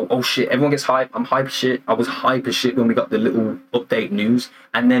amazing. Oh shit, everyone gets hype. I'm hype as shit. I was hype as shit when we got the little update news.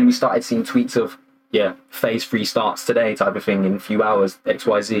 And then we started seeing tweets of, phase 3 starts today type of thing in a few hours,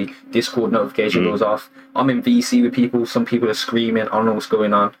 XYZ. Discord notification goes off. I'm in VC with people. Some people are screaming. I don't know what's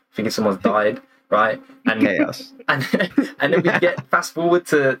going on. Thinking someone's died, right? And chaos. And then we get fast forward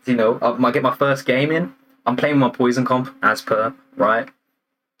to, I get my first game in. I'm playing my poison comp as per, right?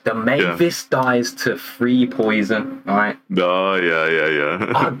 The Mavis dies to 3 poison, right? Oh,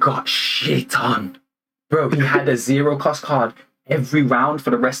 yeah. I got shit on. Bro, he had a 0 cost card every round for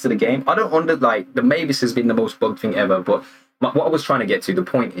the rest of the game. I don't the Mavis has been the most bugged thing ever, but what I was trying to get to, the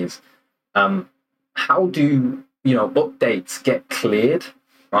point is, how do, updates get cleared,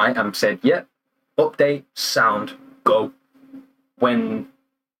 right? And said, update, sound, go. When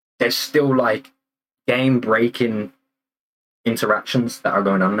there's still, game-breaking interactions that are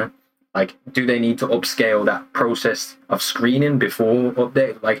going on there. Like, do they need to upscale that process of screening before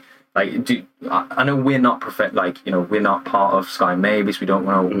update? I know we're not we're not part of Sky Mavis. We don't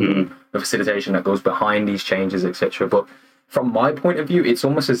know the facilitation that goes behind these changes, etc. But from my point of view, it's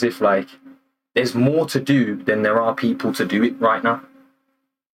almost as if there's more to do than there are people to do it right now.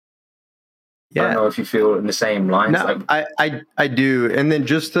 Yeah. I don't know if you feel in the same lines. No, I do. And then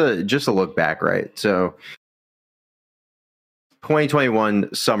just to look back, right? So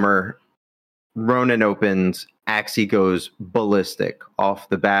 2021 summer, Ronin opens, Axie goes ballistic off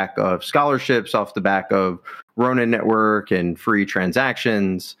the back of scholarships, off the back of Ronin Network and free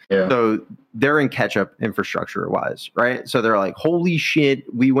transactions. Yeah. So they're in catch-up infrastructure-wise, right? So they're like, holy shit,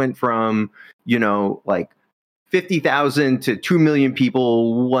 we went from, 50,000 to 2 million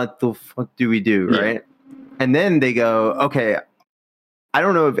people. What the fuck do we do, right? And then they go, okay, I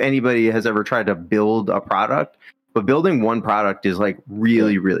don't know if anybody has ever tried to build a product, but building one product is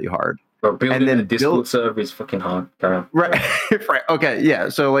really, really hard. But building a Discord server is fucking hard. Right. Right. Okay. Yeah.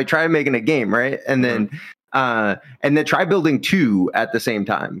 So try making a game, right? And then try building 2 at the same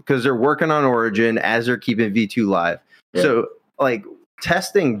time, because they're working on Origin as they're keeping V2 live. Yeah. So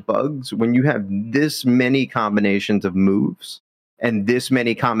testing bugs when you have this many combinations of moves and this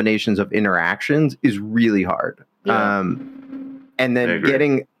many combinations of interactions is really hard. Yeah. And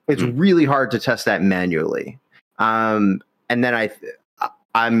then it's really hard to test that manually. And then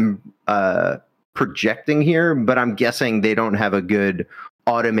I'm projecting here, but I'm guessing they don't have a good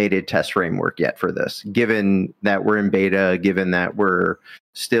automated test framework yet for this, given that we're in beta, given that we're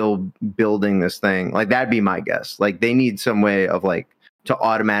still building this thing. Like, that'd be my guess. Like, they need some way of like to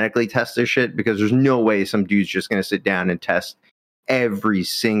automatically test this shit, because there's no way some dude's just going to sit down and test every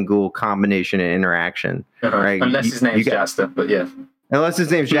single combination and interaction. Right? Unless his name's Jaster, but yeah. Unless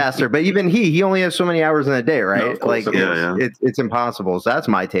his name's Jaster, but even he only has so many hours in a day, right? No, like, it's impossible. So that's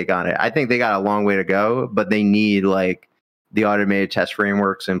my take on it. I think they got a long way to go, but they need like the automated test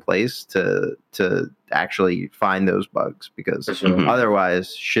frameworks in place to actually find those bugs, because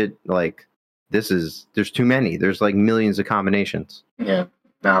otherwise, shit, like there's too many. There's like millions of combinations. Yeah,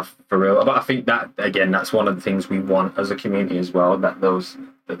 now for real. But I think that again, that's one of the things we want as a community as well. That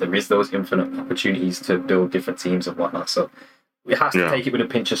there is those infinite opportunities to build different teams and whatnot. So it has to take it with a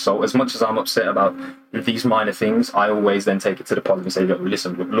pinch of salt. As much as I'm upset about these minor things, I always then take it to the positive and say,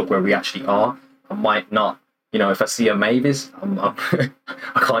 listen, look where we actually are. I might not, if I see a Mavis, I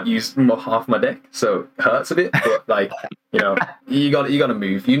can't use half my deck, so it hurts a bit. But like, you got to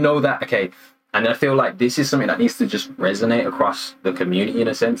move. You know that, okay. And I feel like this is something that needs to just resonate across the community in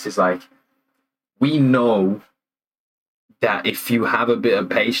a sense. It's like, we know that if you have a bit of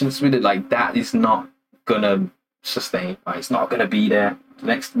patience with it, like that is not gonna sustain. Right? It's not going to be there.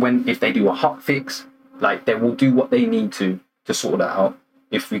 If they do a hot fix, like they will do what they need to sort that out.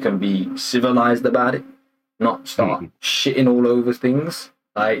 If we can be civilized about it, not start shitting all over things,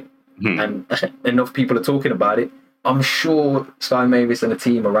 like, and enough people are talking about it. I'm sure Sky Mavis and the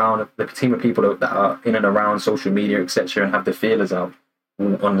team of people that are in and around social media, etc., and have the feelers out,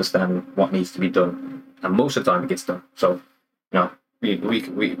 will understand what needs to be done, and most of the time it gets done. So, we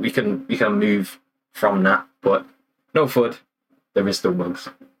can move from that, but no FUD, there is still bugs.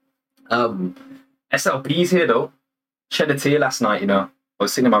 SLP's here though. Shed a tear last night, I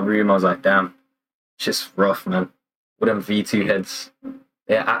was sitting in my room, I was like, damn, it's just rough, man. With them V2 heads,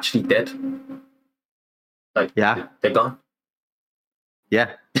 they're actually dead. Like, they're gone.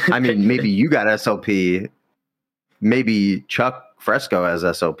 Yeah. I mean, maybe you got SLP. Maybe Chuck Fresco has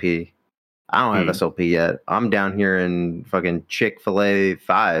SLP. I don't have SLP yet. I'm down here in fucking Chick-fil-A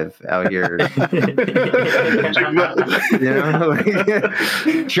 5 out here.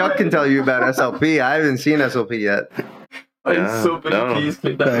 Chuck can tell you about SLP. I haven't seen SLP yet. Please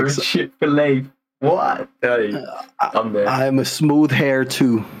click that word Chick-fil-A. What? I'm there. I'm a smooth hair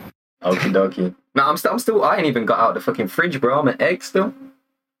too. Okie dokie. No, I'm still. I ain't even got out the fucking fridge, bro. I'm an egg still.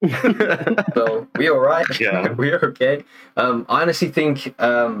 So we all right. Yeah, we're okay. I honestly think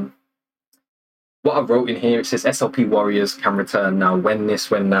what I wrote in here, it says SLP warriors can return now. When this,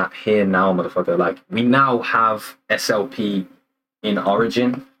 when that, here now, motherfucker. Like, we now have SLP in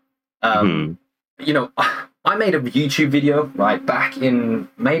Origin. I made a YouTube video right back in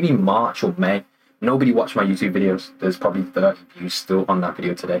maybe March or May. Nobody watched my YouTube videos. There's probably 30 views still on that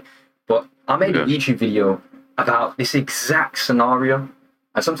video today. But I made a YouTube video about this exact scenario.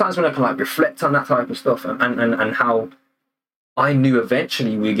 And sometimes when I can like reflect on that type of stuff and how I knew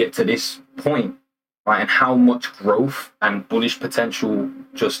eventually we get to this point, right? And how much growth and bullish potential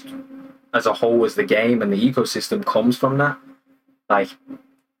just as a whole as the game and the ecosystem comes from that. Like,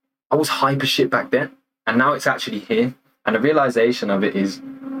 I was hyper shit back then. And now it's actually here. And the realization of it is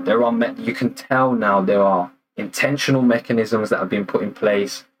you can tell now there are intentional mechanisms that have been put in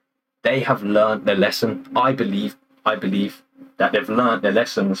place. They have learned their lesson. I believe that they've learned their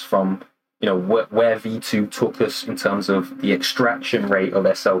lessons from, where V2 took us in terms of the extraction rate of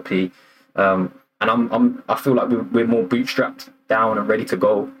SLP. And I feel like we're more bootstrapped down and ready to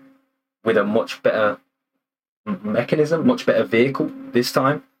go with a much better mechanism, much better vehicle this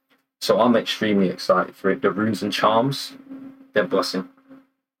time. So I'm extremely excited for it. The runes and charms, they're busting.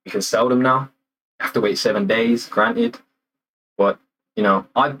 You can sell them now. You have to wait 7 days, granted. But,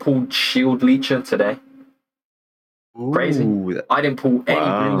 I pulled Shield Leecher today. Crazy. Ooh, I didn't pull any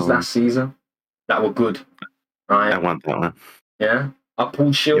runes last season that were good. Right? I want that one. Yeah. I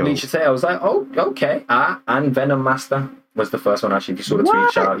pulled Shield Leecher today. I was like, oh, okay. And Venom Master was the first one, actually, if you saw the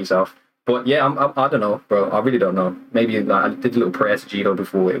tweet, shout out yourself. But yeah, I don't know, bro. I really don't know. Maybe I did a little prayer to Gila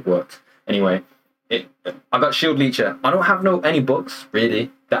before it worked. Anyway, I got Shield Leecher. I don't have any books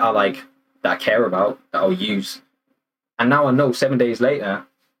really that I care about, that I'll use. And now I know 7 days later,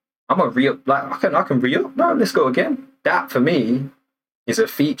 I'm a re-up. Like, I can re-up. No, let's go again. That for me is a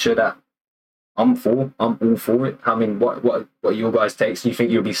feature that I'm for. I'm all for it. I mean, what are your guys' takes? Do you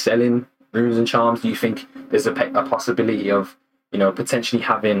think you'll be selling runes and charms? Do you think there's a possibility of potentially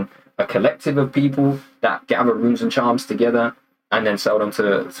having a collective of people that gather runes and charms together and then sell them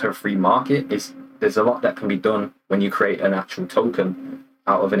to a free market. There's a lot that can be done when you create an actual token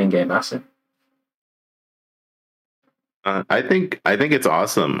out of an in-game asset. I think it's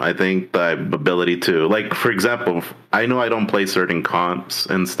awesome. I think the ability to, like, for example, I know I don't play certain comps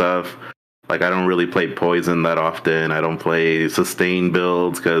and stuff. Like, I don't really play poison that often. I don't play sustain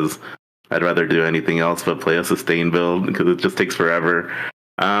builds because I'd rather do anything else but play a sustain build because it just takes forever.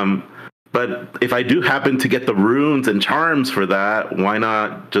 But if I do happen to get the runes and charms for that, why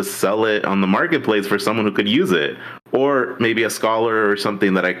not just sell it on the marketplace for someone who could use it? Or maybe a scholar or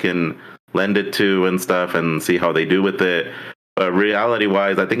something that I can lend it to and stuff and see how they do with it. But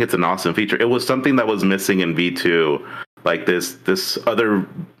reality-wise, I think it's an awesome feature. It was something that was missing in V2, like this other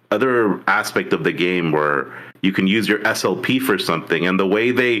aspect of the game where you can use your SLP for something. And the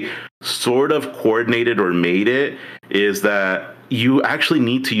way they sort of coordinated or made it is that you actually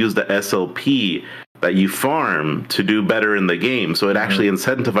need to use the SLP that you farm to do better in the game. So it actually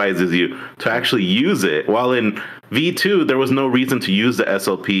incentivizes you to actually use it. While in V2, there was no reason to use the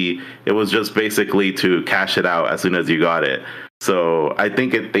SLP. It was just basically to cash it out as soon as you got it. So I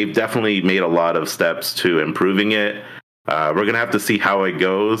think they've definitely made a lot of steps to improving it. We're going to have to see how it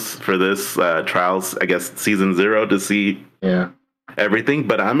goes for this trials, I guess, season 0 to see everything.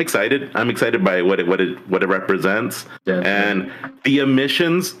 But I'm excited. I'm excited by what it represents. And the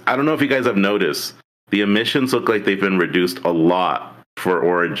emissions, I don't know if you guys have noticed, the emissions look like they've been reduced a lot for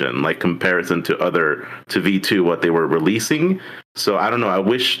Origin, like comparison to V2, what they were releasing. So I don't know. I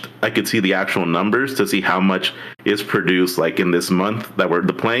wished I could see the actual numbers to see how much is produced, like in this month that we're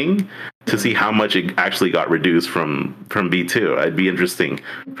playing, to see how much it actually got reduced from V2. It'd be interesting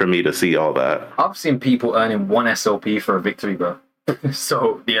for me to see all that. I've seen people earning 1 SLP for a victory, bro.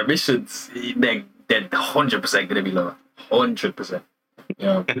 So the emissions, they're 100% going to be lower. 100%. You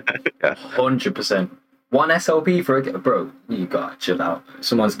know, 100%. 1 SLP for a bro, you gotta chill out. If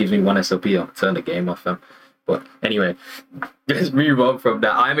someone's giving me 1 SLP, I'll turn the game off them. But anyway, let's move on from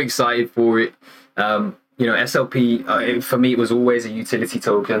that. I'm excited for it. SLP, for me, it was always a utility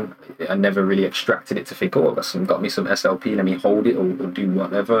token. I never really extracted it to think, oh, got me some SLP, let me hold it or do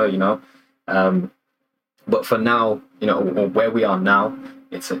whatever, you know. But for now, you know, or where we are now,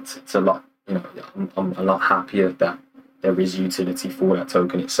 it's a lot, you know, I'm a lot happier that there is utility for that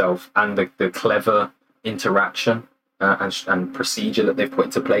token itself and the clever interaction and procedure that they've put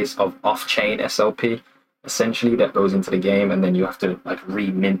into place of off-chain SLP, essentially, that goes into the game, and then you have to like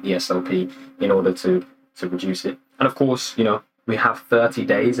re-mint the SLP in order to reduce it. And of course, you know, we have 30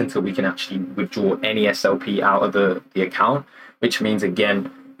 days until we can actually withdraw any SLP out of the account, which means,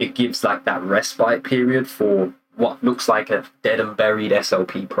 again, it gives like that respite period for what looks like a dead and buried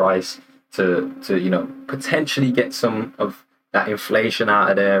SLP price to you know, potentially get some of that inflation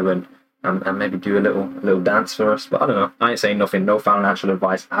out of there and maybe do a little dance for us. But I don't know. I ain't saying nothing. No financial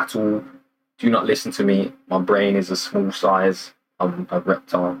advice at all. Do not listen to me. My brain is a small size. I'm a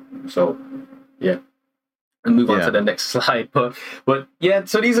reptile. So, yeah. And move on to the next slide. But yeah,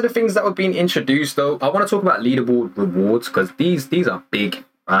 so these are the things that were being introduced, though. I want to talk about leaderboard rewards because these are big,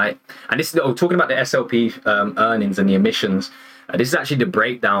 right? And this is talking about the SLP earnings and the emissions. This is actually the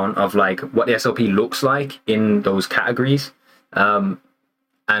breakdown of like what the SLP looks like in those categories. And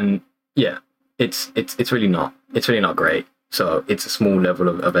yeah, it's really not great. So it's a small level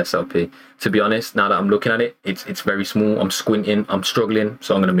of SLP. To be honest, now that I'm looking at it, it's very small. I'm squinting, I'm struggling,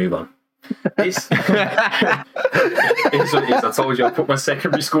 so I'm going to move on. This is what it is. I told you, I put my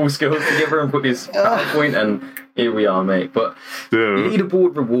secondary school skills together and put this PowerPoint, and here we are, mate. But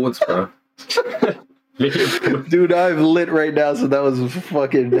leaderboard rewards, bro. Dude, I'm lit right now, so that was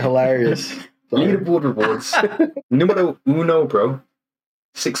fucking hilarious. Sorry. Leaderboard rewards. Numero uno, bro.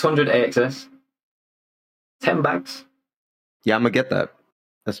 600 AXS. 10 bags. Yeah, I'm gonna get that.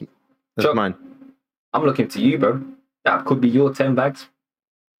 That's Chuck, mine. I'm looking to you, bro. That could be your 10 bags.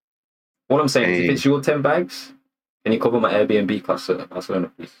 All I'm saying is, if it's your 10 bags, can you cover my Airbnb costs at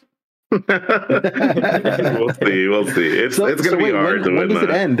Barcelona, please? We'll see. It's gonna be hard to win. When does it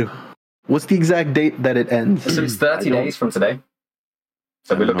end? What's the exact date that it ends? So it's 30 days from today.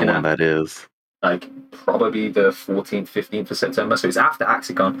 So we're looking at that is like probably the 14th, 15th of September. So it's after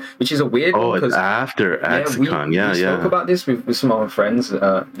Axicon, which is a weird one. Oh, it's after Axicon. We spoke about this with some of our friends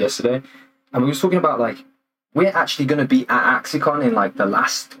yesterday, and we were talking about like we're actually going to be at Axicon in like the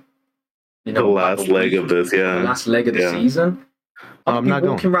last, you know, the last leg of this, the last leg of the season. I'm not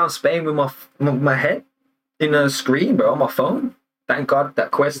walking around Spain with my head in a screen, bro, on my phone. Thank God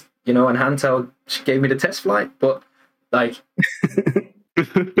that Quest, you know, and Handheld gave me the test flight, but like,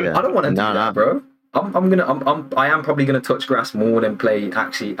 I don't want to do that, bro. I am probably gonna touch grass more than play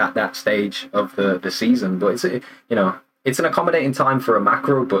actually at that stage of the season. But it's it's an accommodating time for a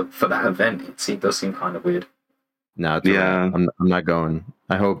macro, but for that event, it does seem kind of weird. No, it's yeah. I'm not going.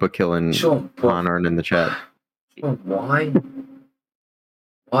 I hope Akil and Han aren't in the chat. Well, why?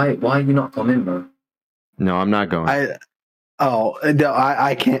 Why are you not coming, bro? No, I'm not going.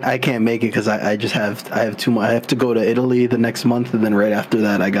 I can't make it because I have too much. I have to go to Italy the next month, and then right after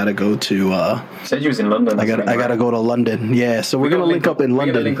that, I gotta go to. You said you was in London. I gotta go to London. Yeah, so we're gonna link up in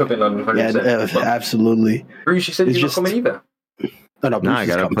London. We're gonna link up in London. 100%. Yeah, absolutely. Bruce, you said you're not coming either. No, I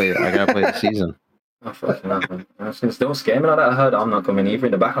gotta play the season. Oh, fucking hell, man. Don't scare me like that. I heard I'm not coming either.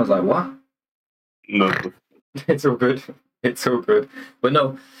 In the back, I was like, what? No. It's all good. It's all good. But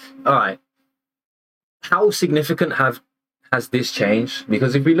no, all right. How significant has this changed?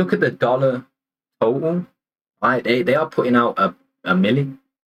 Because if we look at the dollar total, right, they are putting out a milli.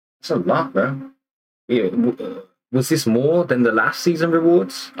 That's a lot, bro. Was this more than the last season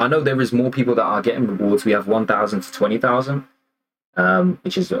rewards? I know there is more people that are getting rewards. We have 1,000 to 20,000.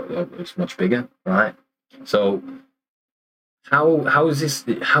 Which is it's much bigger, right? So how is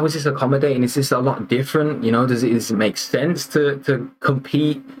this accommodating? Is this a lot different? Does it make sense to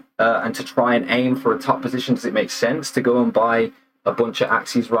compete and to try and aim for a top position? Does it make sense to go and buy a bunch of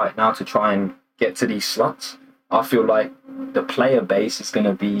axes right now to try and get to these slots? I feel like the player base is going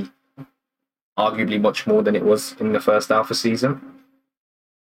to be arguably much more than it was in the first alpha season.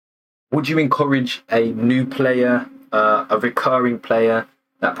 Would you encourage a new player, a recurring player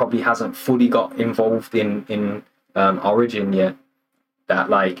that probably hasn't fully got involved in Origin yet, that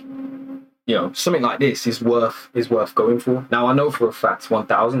something like this is worth going for? Now I know for a fact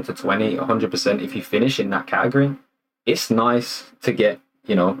 1,000 to 20, 100%. If you finish in that category, it's nice to get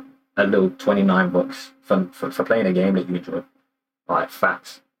a little $29 for playing a game that you enjoy. Like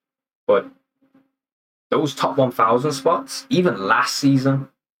facts, but those top 1,000 spots, even last season,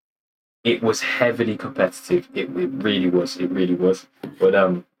 it was heavily competitive. It really was. It really was.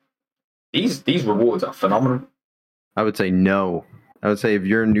 But these rewards are phenomenal. I would say no. I would say if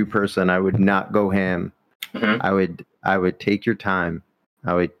you're a new person, I would not go ham. Mm-hmm. I would take your time.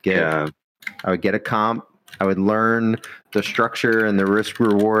 I would get a comp. I would learn the structure and the risk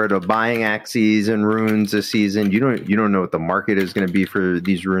reward of buying axes and runes this season. You don't know what the market is going to be for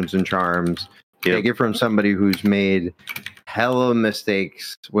these runes and charms. Yep. Take it from somebody who's made hella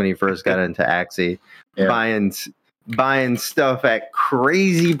mistakes when he first got into Axie, buying stuff at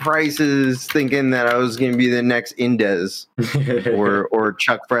crazy prices, thinking that I was going to be the next Indez or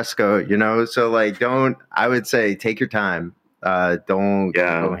Chuck Fresco, So I would say take your time. Don't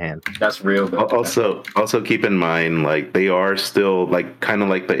go hand. That's real. Also keep in mind, they are still kind of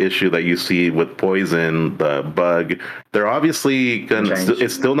like the issue that you see with Poison, the bug. They're obviously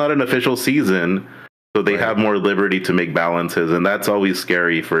it's still not an official season, so they have more liberty to make balances, and that's always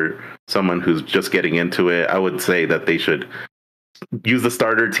scary for someone who's just getting into it. I would say that they should use the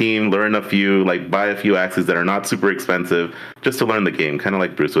starter team, learn a few, buy a few axes that are not super expensive, just to learn the game, kind of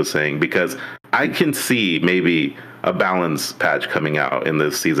like Bruce was saying, because I can see maybe a balance patch coming out in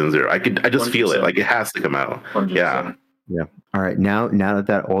this season 0. I just 100%. Feel it. It has to come out. 100%. Yeah. All right. Now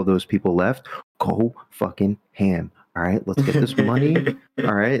that all those people left, go fucking ham. All right. Let's get this money.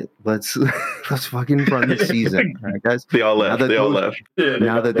 All right. Let's fucking run the season. All right, guys. They all left.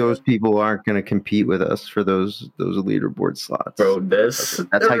 Now that those people aren't going to compete with us for those leaderboard slots. Bro, that's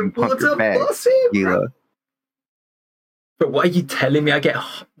how you pump your bag, Gila. But what are you telling me? I get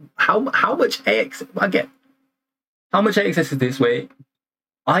how much AX I get? How much AXS is this? Wait,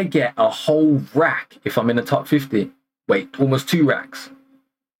 I get a whole rack if I'm in the top 50. Wait, almost 2 racks.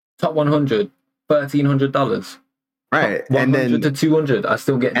 Top 100, $1,300. Right, and then to 200, I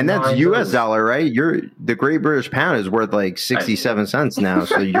still get. And that's US dollar, right? The Great British Pound is worth 67 cents now,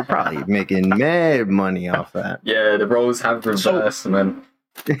 so you're probably making mad money off that. Yeah, the roles have reversed, man.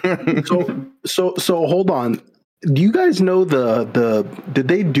 So hold on. Do you guys know did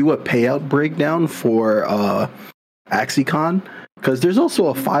they do a payout breakdown for AxieCon? Because there's also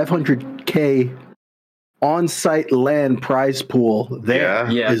a 500K on-site land prize pool there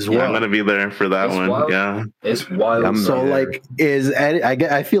as well. I'm gonna be there for that one. Wild. Yeah, it's wild. So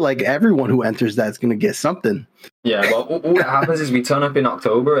I feel like everyone who enters that's gonna get something. Yeah, well, all that happens is we turn up in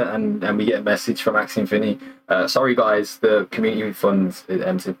October and we get a message from Axie Infinity. Sorry guys, the community funds is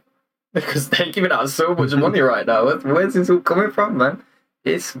empty because they're giving out so much money right now. Where's this all coming from, man?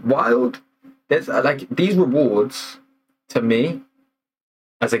 It's wild. There's these rewards to me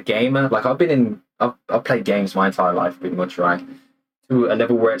as a gamer. I've played games my entire life pretty much, right? To a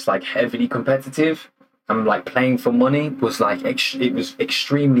level where it's heavily competitive and playing for money was it was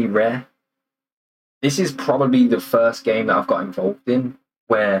extremely rare. this is probably the first game that I've got involved in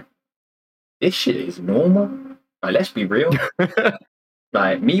where this shit is normal. Like, let's be real.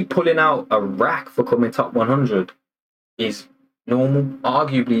 Like, me pulling out a rack for coming top 100 is normal.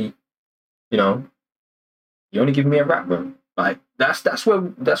 Arguably, you know, you only give me a rack, bro. Like, that's where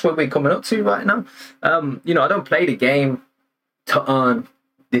we're coming up to right now. You know, I don't play the game to earn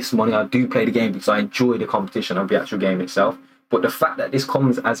this money. I do play the game because I enjoy the competition of the actual game itself. But the fact that this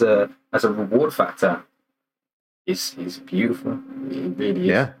comes as a reward factor is beautiful. It really is.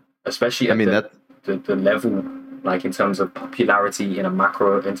 Yeah. Especially at the level, like in terms of popularity in a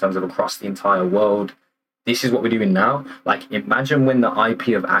macro, in terms of across the entire world. This is what we're doing now. Like, imagine when the IP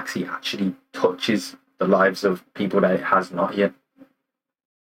of Axie actually touches the lives of people that it has not yet.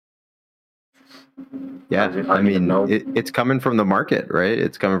 Yeah, I mean, it's coming from the market, right?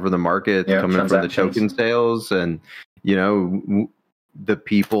 It's coming from the market, coming from the token sales, and, you know, the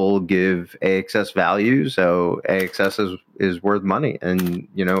people give AXS value, so AXS is worth money, and,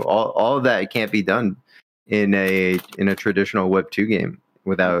 you know, all of that can't be done in a traditional Web 2 game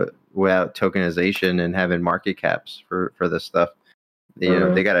without tokenization and having market caps for this stuff. You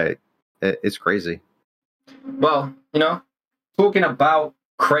know, they gotta. It's crazy. Well, you know, talking about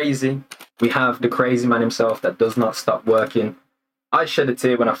crazy, we have the crazy man himself that does not stop working. I shed a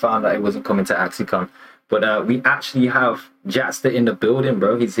tear when I found that he wasn't coming to AxieCon. But we actually have Jatster in the building,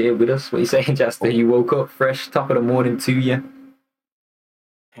 bro. He's here with us. What are you saying, Jatster? You woke up fresh, top of the morning to you.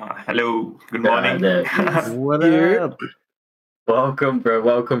 Hello. Good morning. What up? Welcome, bro.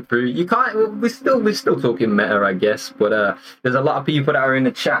 Welcome through. You can't. We're still talking meta, I guess. But there's a lot of people that are in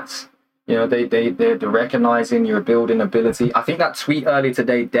the chats. You know, they're recognizing your building ability. I think that tweet earlier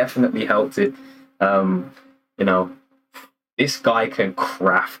today definitely helped it. You know, this guy can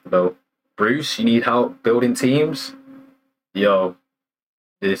craft though. Bruce, you need help building teams? Yo,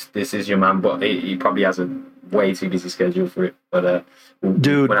 this is your man, but he probably has a way too busy schedule for it. But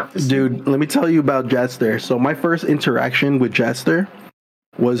dude, let me tell you about Jatster. So my first interaction with Jatster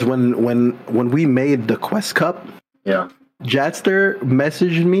was when we made the Quest Cup. Yeah. Jatster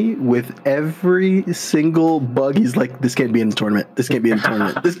messaged me with every single bug. He's like, "This can't be in the tournament. This can't be in the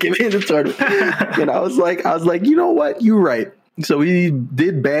tournament. This can't be in the tournament." And I was like, you know what? You're right. So we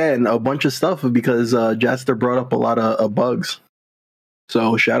did ban a bunch of stuff because Jatster brought up a lot of bugs.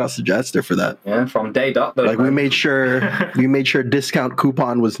 So shout outs to Jatster for that. Yeah, from day dot. Like, we made sure discount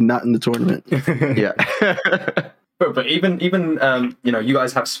coupon was not in the tournament. Yeah. But even you know, you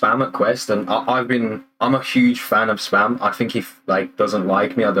guys have spam at Quest, and I'm a huge fan of spam. I think if like doesn't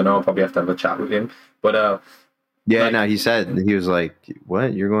like me, I don't know, I'll probably have to have a chat with him. But yeah, like, no, he was like,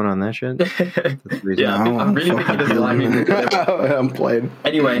 "What? You're going on that shit?" Yeah, I really think he doesn't like me. I'm playing.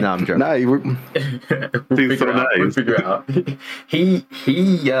 Anyway, no, I'm joking. Nah, we'll figure it out. He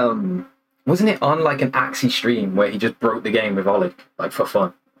wasn't it on like an Axie stream where he just broke the game with Oleg, like for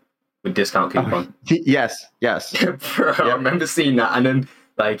fun, with discount coupon? Yes. Bro, I remember seeing that, and then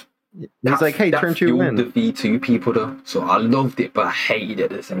like he's like, "Hey, turn to win." The V2 people though, so I loved it, but I hated it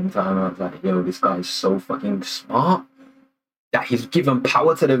at the same time. I was like, "Yo, this guy's so fucking smart that he's given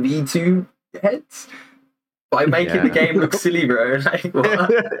power to the V2 heads by making the game look silly, bro." Like, what?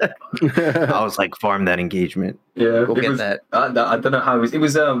 I was like, "Farm that engagement." Yeah, go get that. I don't know how it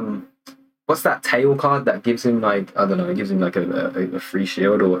was. What's that tail card that gives him like, I don't know, it gives him like a free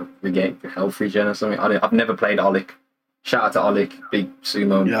shield or regain health regen or something. I've never played Oleg. Shout out to Oleg, big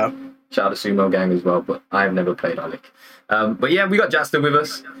sumo. Yeah. Shout out to Sumo Gang as well, but I've never played Oleg. But yeah, we got Jatster with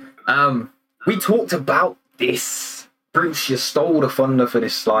us. We talked about this. Bruce, you stole the thunder for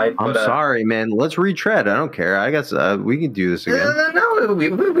this slide. I'm sorry, man. Let's retread. I don't care. I guess we can do this again. No, we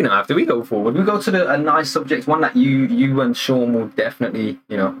don't have to. We go forward. We go to a nice subject, one that you and Sean will definitely,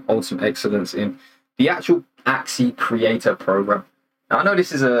 you know, hold some excellence in. The actual Axie Creator Program. Now, I know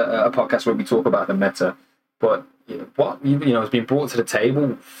this is a podcast where we talk about the meta, but what has been brought to the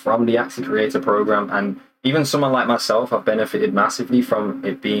table from the Axie Creator Program, and even someone like myself, I've benefited massively from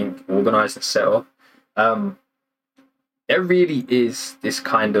it being organized and set up. There really is this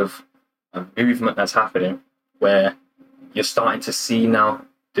kind of movement that's happening where you're starting to see now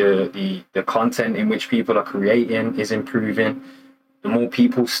the content in which people are creating is improving. The more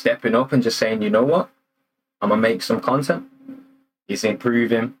people stepping up and just saying, you know what, I'm gonna make some content, is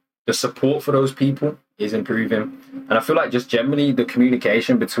improving. The support for those people is improving, and I feel like just generally the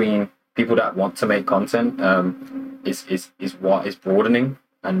communication between people that want to make content is what is broadening,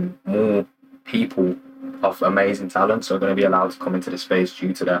 and more people of amazing talents are going to be allowed to come into the space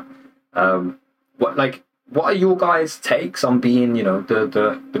due to that. What are your guys' takes on being, you know,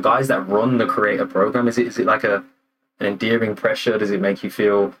 the guys that run the creator program? Is it like an endearing pressure? Does it make you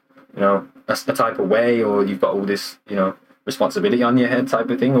feel a type of way, or you've got all this, responsibility on your head type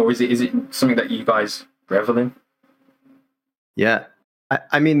of thing, or is it something that you guys revel in? Yeah.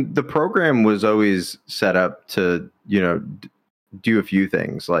 I mean, the program was always set up to, do a few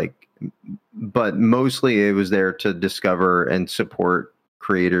things, but mostly it was there to discover and support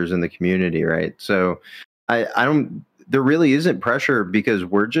creators in the community, right? So there really isn't pressure because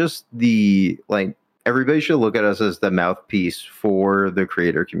we're just everybody should look at us as the mouthpiece for the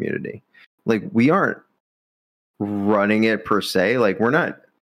creator community. We aren't running it per se. We're not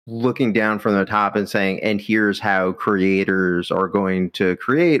looking down from the top and saying, and here's how creators are going to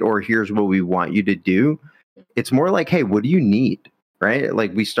create, or here's what we want you to do. It's more like, hey, what do you need? Right?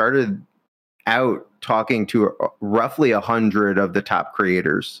 We started out talking to roughly 100 of the top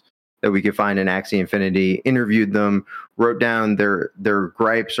creators that we could find in Axie Infinity, interviewed them, wrote down their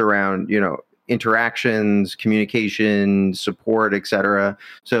gripes around, interactions, communication, support, etc.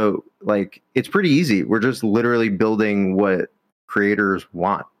 So it's pretty easy. We're just literally building what creators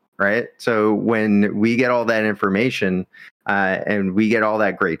want, right? So when we get all that information and we get all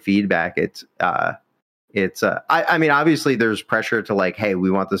that great feedback, I mean, obviously there's pressure to hey,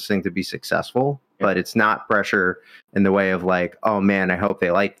 we want this thing to be successful, but it's not pressure in the way of oh man, I hope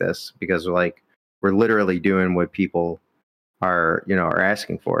they like this, because we're literally doing what people are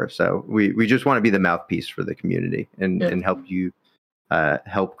asking for. So we just want to be the mouthpiece for the community and help you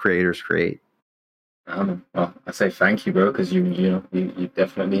help creators create. Well, I say thank you, bro, because you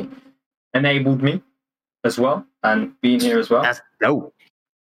definitely enabled me as well, and being here as well. That's dope.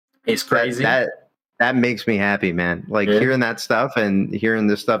 It's crazy. That makes me happy, man. Hearing that stuff and hearing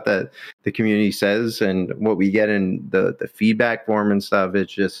the stuff that the community says and what we get in the feedback form and stuff.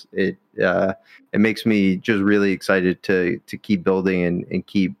 It's just it makes me just really excited to keep building and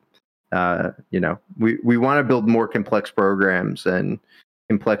keep we want to build more complex programs and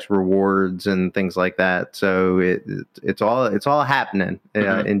complex rewards and things like that. So it's all happening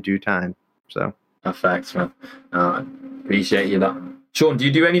in due time. So facts, man. Appreciate you that. Sean, do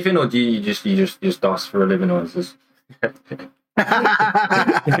you do anything, or do you just DOS for a living, or is this?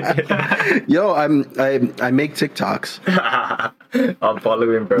 Yo, I make TikToks. I'm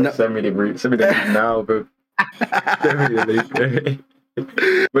following, bro. No. Send me the route now, bro. Send me the link.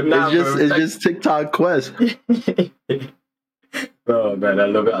 But now, it's just TikTok quest. Oh man, I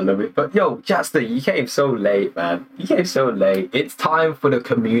love it. But yo, Jaster, you came so late, man. You came so late. It's time for the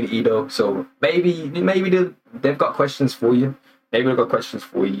community, though. So maybe they've got questions for you. Maybe they've got questions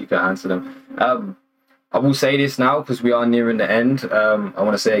for you. You can answer them. I will say this now because we are nearing the end. I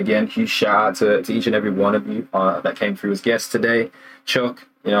want to say again, huge shout out to each and every one of you that came through as guests today. Chuck,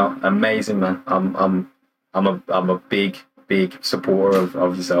 amazing, man. I'm a big supporter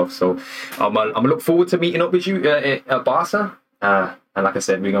of yourself. So I'm look forward to meeting up with you at Barca. And like I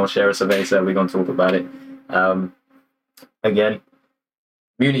said, we're gonna share a survey, so we're gonna talk about it. Again,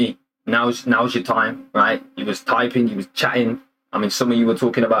 community. Now's your time, right? You was typing, you was chatting. I mean, some of you were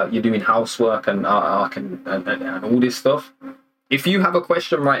talking about you're doing housework and arc and all this stuff. If you have a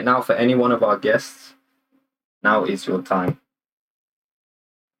question right now for any one of our guests, now is your time.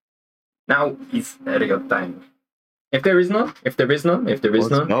 Now is your time. If there is none.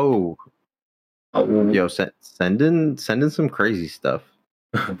 Oh, yo, send in some crazy stuff.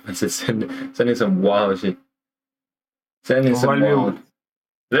 Send in some wild shit. Send in some wild.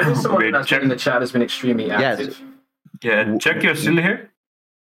 There is someone that's in the chat has been extremely active. Yes. Yeah, Chuck, you're still here?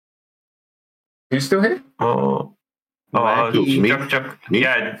 Who's still here? Chuck.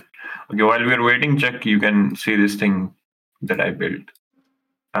 Yeah. Okay, while we're waiting, Chuck, you can see this thing that I built.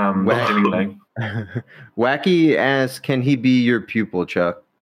 Wacky asks, can he be your pupil, Chuck?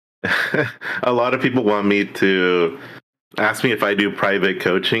 A lot of people want me to ask me if I do private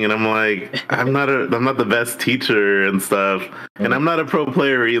coaching, and I'm like, I'm not the best teacher and stuff, and I'm not a pro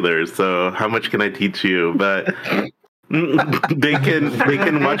player either. So how much can I teach you? But they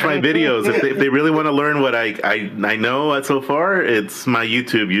can watch my videos if they really want to learn what I know so far. It's my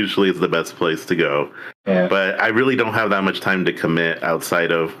YouTube usually is the best place to go. Yeah. But I really don't have that much time to commit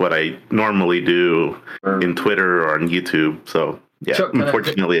outside of what I normally do in Twitter or on YouTube. So yeah, Chuck,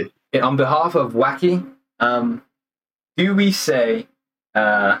 unfortunately. On behalf of Wacky, do we say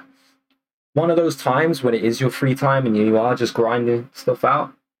one of those times when it is your free time and you are just grinding stuff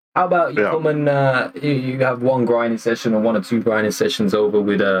out? How about you come and you have one grinding session or one or two grinding sessions over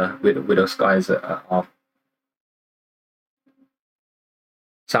with us guys at off?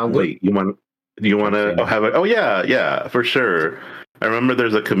 Sound good? Wait, you want to have it? Oh yeah, for sure. I remember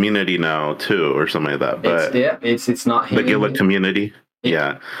there's a community now too, or something like that. But it's not here. The Gila community.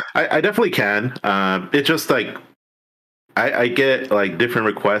 Yeah, I definitely can. It's just like I get like different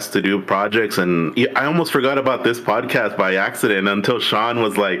requests to do projects, and I almost forgot about this podcast by accident until Sean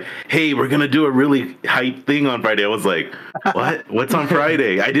was like, "Hey, we're gonna do a really hype thing on Friday." I was like, "What? What's on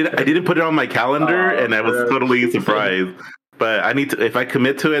Friday?" I didn't put it on my calendar, and I was totally surprised. But I need to, if I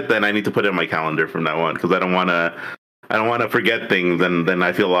commit to it, then I need to put it on my calendar from now on, because I don't want to forget things, and then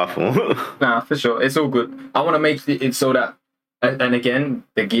I feel awful. Nah, for sure, it's all good. I want to make it so that, and again,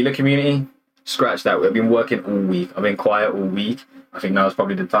 the Gila community. Scratch that. We've been working all week. I've been quiet all week. I think now is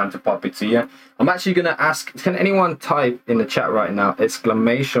probably the time to pop it to you. I'm actually going to ask, can anyone type in the chat right now,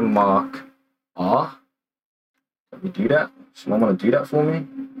 !R? Can we do that? Someone want to do that for me?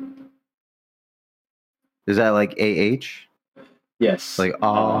 Is that like AH? Yes. Like,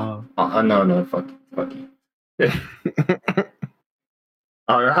 no, fuck you.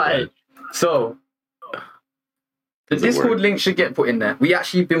 All right. So, the Discord link should get put in there. We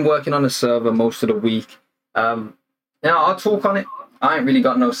actually been working on the server most of the week. Now, I'll talk on it. I ain't really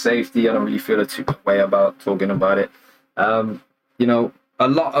got no safety. I don't really feel too way about talking about it. You know, a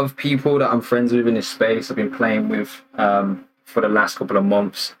lot of people that I'm friends with in this space I've been playing with for the last couple of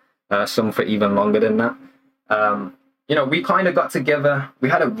months, some for even longer than that. You know, we kind of got together. We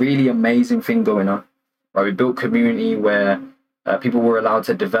had a really amazing thing going on. Right? We built community where people were allowed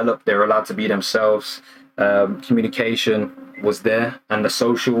to develop. They were allowed to be themselves. Communication was there, and the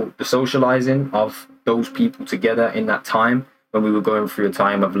socializing of those people together in that time when we were going through a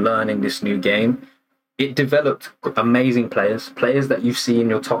time of learning this new game, it developed amazing players that you see in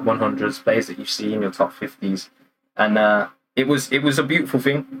your top 100s, players that you see in your top 50s, and it was a beautiful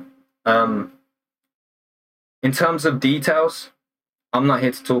thing. In terms of details, I'm not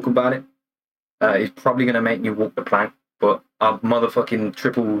here to talk about it. It's probably going to make me walk the plank, but I motherfucking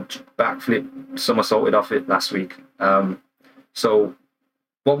triple backflip somersaulted off it last week. So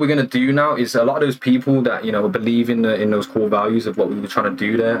what we're going to do now is a lot of those people that, you know, believe in those core values of what we were trying to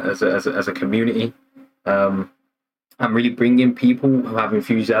do there as a community. I'm really bringing people who have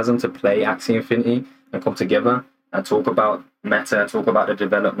enthusiasm to play Axie Infinity and come together and talk about meta, talk about the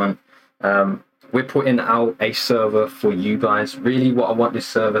development. We're putting out a server for you guys. Really what I want this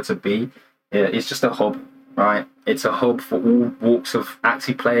server to be, it's just a hub, right? It's a hub for all walks of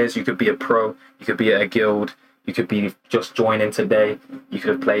Axie players. You could be a pro, you could be at a guild, you could be just joining today, you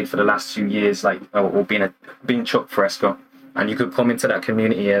could have played for the last 2 years, like, or been Chuck Fresco, and you could come into that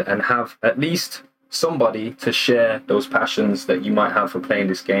community and have at least somebody to share those passions that you might have for playing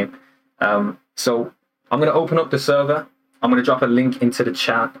this game. So I'm going to open up the server. I'm going to drop a link into the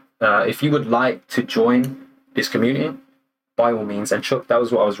chat. If you would like to join this community, by all means. And Chuck, that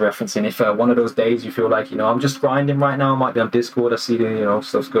was what I was referencing. If one of those days you feel like, you know, I'm just grinding right now, I might be on Discord, I see the, you know,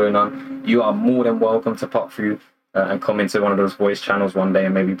 stuff's going on, you are more than welcome to pop through and come into one of those voice channels one day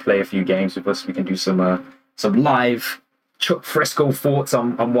and maybe play a few games with us. We can do some live Chuck Fresco thoughts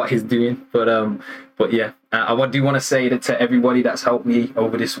on what he's doing. But yeah, I do want to say that to everybody that's helped me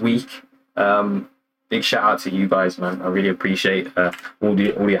over this week, big shout out to you guys, man. I really appreciate all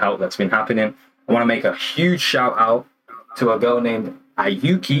the help that's been happening. I want to make a huge shout out to a girl named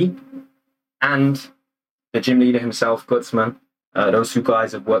Ayuki and the gym leader himself, Gutsman. Those two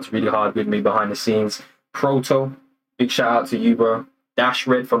guys have worked really hard with me behind the scenes. Proto, big shout out to you, bro. Dash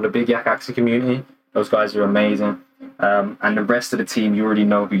Red from the Big Yak Axie community. Those guys are amazing. And the rest of the team, you already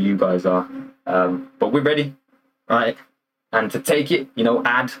know who you guys are. But we're ready, right? And to take it, you know,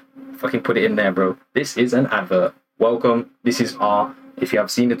 fucking put it in there, bro. This is an advert. Welcome. This is R. If you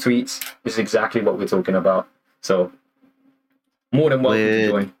have seen the tweets, this is exactly what we're talking about. So, more than welcome to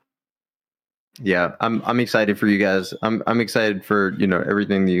join. Yeah, I'm excited for you guys. I'm excited for, you know,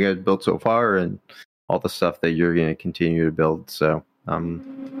 everything that you guys built so far and all the stuff that you're going to continue to build. So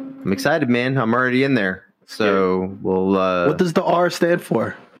I'm excited, man. I'm already in there. So we'll. What does the R stand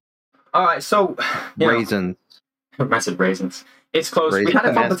for? All right, so raisins. Massive raisins. It's close. We had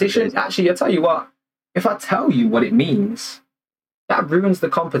a competition. Actually, I'll tell you what. If I tell you what it means, that ruins the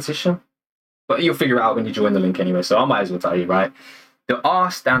competition. But you'll figure it out when you join the link anyway, so I might as well tell you, right? The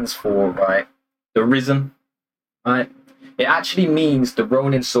R stands for, right, the Risen, right? It actually means the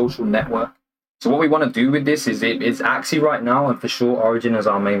Ronin Social Network. So what we want to do with this is it's Axie right now, and for sure Origin is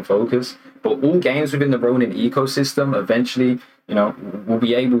our main focus. But all games within the Ronin ecosystem, eventually, you know, will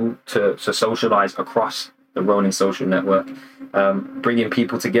be able to socialize across the Ronin Social Network, bringing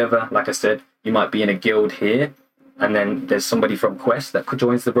people together. Like I said, you might be in a guild here, and then there's somebody from Quest that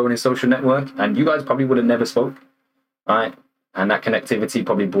joins the Ronin Social Network, and you guys probably would have never spoke, right? And that connectivity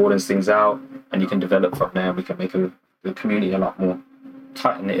probably broadens things out, and you can develop from there. We can make the community a lot more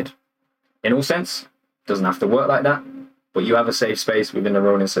tight-knitted. In all sense, doesn't have to work like that, but you have a safe space within the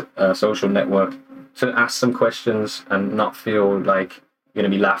Ronin Social Network to ask some questions and not feel like you're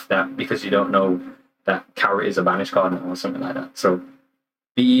going to be laughed at because you don't know that carrot is a banish card or something like that. So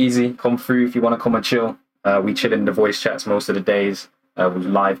be easy, come through if you want to come and chill. We chill in the voice chats most of the days with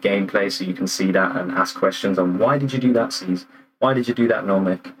live gameplay, so you can see that and ask questions on why did you do that, C's? Why did you do that,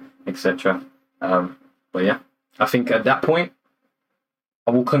 Nomic, etc. But yeah, I think at that point,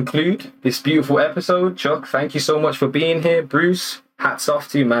 I will conclude this beautiful episode. Chuck, thank you so much for being here. Bruce, hats off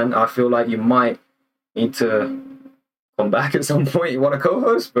to you, man. I feel like you might need to come back at some point. You want to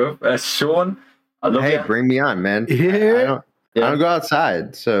co-host, bro? Sean, I love you. Bring me on, man. Yeah. I don't go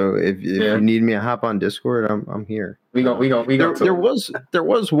outside, so if you need me to hop on Discord, I'm here. We got. There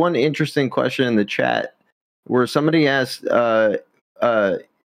was one interesting question in the chat where somebody asked,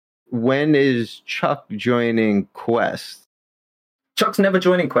 when is Chuck joining Quest? Chuck's never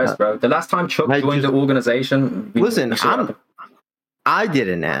joining Quest, bro. The last time Chuck joined the organization, I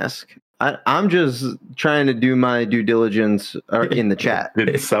didn't ask. I'm just trying to do my due diligence in the chat.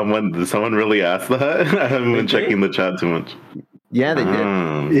 Did someone really ask that? I haven't been checking the chat too much. Yeah, they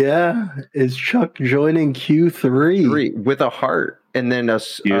did. Yeah, is Chuck joining Q3 with a heart and then a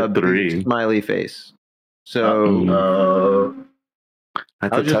big smiley face? So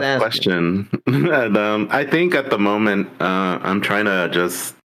that's a tough question. And, I think at the moment I'm trying to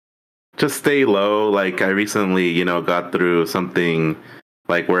just stay low. Like I recently, got through something.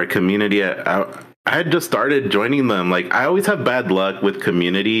 Like where a community, I had just started joining them. Like I always have bad luck with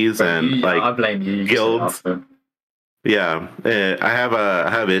communities and I blame you. Guilds. Yeah, I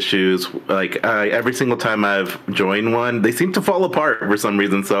have issues. Like every single time I've joined one, they seem to fall apart for some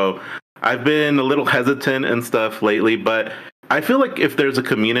reason. So I've been a little hesitant and stuff lately. But I feel like if there's a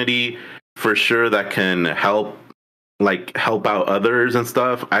community for sure that can help out others and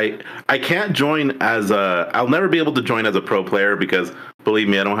stuff. I can't join I'll never be able to join as a pro player because believe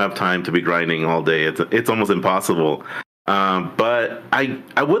me, I don't have time to be grinding all day. It's almost impossible. But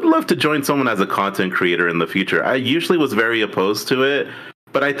I would love to join someone as a content creator in the future. I usually was very opposed to it,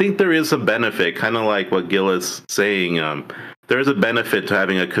 but I think there is a benefit, kind of like what Gila's saying. There is a benefit to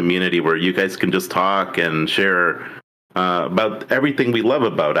having a community where you guys can just talk and share about everything we love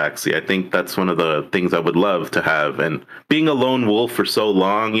about Axie. I think that's one of the things I would love to have. And being a lone wolf for so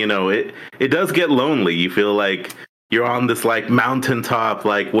long, it does get lonely. You feel like you're on this mountaintop,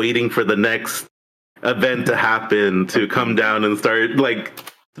 waiting for the next event to happen to come down and start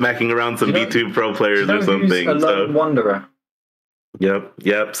smacking around some B2 pro players or something. A lone wanderer.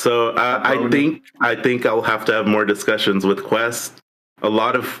 Yep. So I think I'll have to have more discussions with Quest. A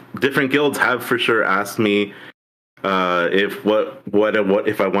lot of different guilds have for sure asked me if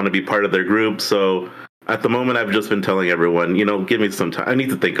I want to be part of their group. So at the moment, I've just been telling everyone, give me some time. I need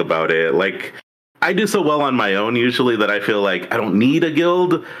to think about it. I do so well on my own usually that I feel like I don't need a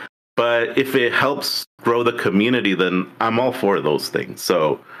guild. But if it helps grow the community, then I'm all for those things.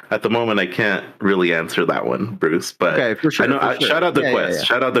 So at the moment, I can't really answer that one, Bruce. But okay, for sure, shout out to Quest. Yeah.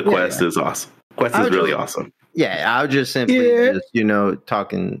 Shout out to Quest is awesome. Quest is really awesome. Yeah, I was just simply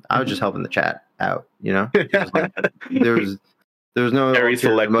talking. I was just helping the chat out. There's no very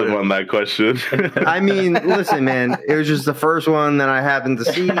selective on that question. I mean, listen, man, it was just the first one that I happened to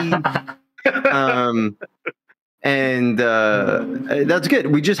see. And that's good.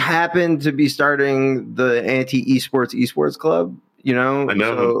 We just happened to be starting the anti-esports club, I know.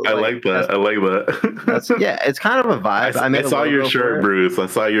 So, I like that. It's kind of a vibe. I saw your shirt, Bruce. I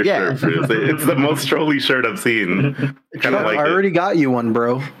saw your shirt, Bruce. It's the most trolly shirt I've seen. I already got you one,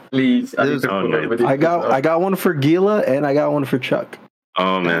 bro. Please. I got one for Gila and I got one for Chuck.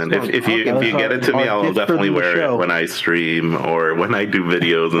 Oh man, if you get it to me, I'll definitely wear it when I stream or when I do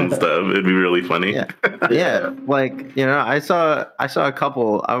videos and stuff. It'd be really funny. Yeah. I saw a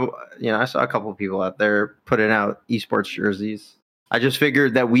couple. I saw a couple people out there putting out esports jerseys. I just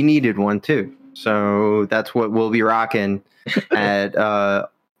figured that we needed one too, so that's what we'll be rocking at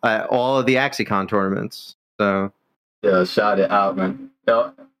all of the AxieCon tournaments. So yeah, shout it out, man.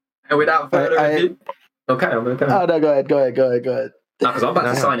 And without further ado, okay. Oh no, go ahead. No, because I'm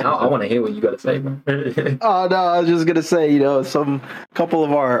about to sign out. I want to hear what you got to say, man. Oh no, I was just gonna say, some couple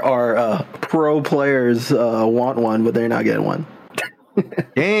of our pro players want one, but they're not getting one.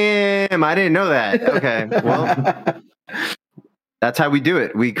 Damn, I didn't know that. Okay, well, that's how we do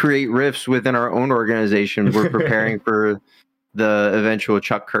it. We create rifts within our own organization. We're preparing for the eventual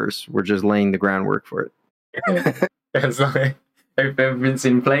Chuck curse. We're just laying the groundwork for it. It's like if everything's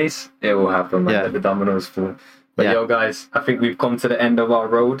in place, it will happen. Man. Yeah. The dominoes fall. But yo, guys, I think we've come to the end of our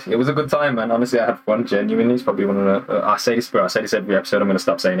road. It was a good time, man. Honestly, I had fun. Genuinely, it's probably one of the. I say this every episode. I'm going to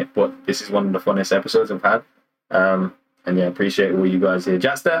stop saying it, but this is one of the funnest episodes I've had. And yeah, appreciate all you guys here.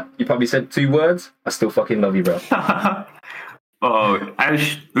 Jaster, you probably said 2 words. I still fucking love you, bro.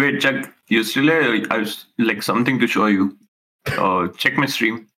 Wait, Chuck, you still I was like something to show you. Check my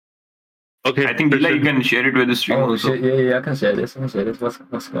stream. Okay. I think Gila, you can share it with the stream. Oh also. shit, yeah, I can share this.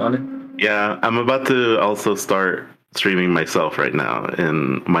 What's going on? Yeah, I'm about to also start streaming myself right now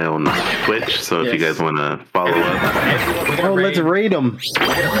in my own Twitch. So if you guys want to follow up, Oh, let's raid them.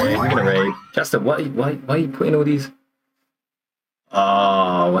 We're gonna raid. Jaster, why are you putting all these?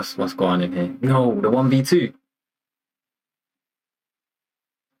 Oh, what's going on in here? No, the 1v2.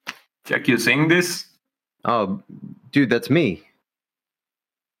 Chuck, you saying this? Oh, dude, that's me.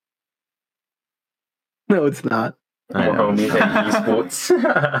 No, it's not. I know. Homies and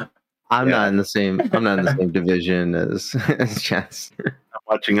esports. I'm not in the same division as Chester.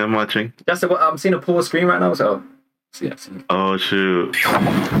 I'm watching. Jaster, I'm seeing a poor screen right now. So, see. Oh shoot!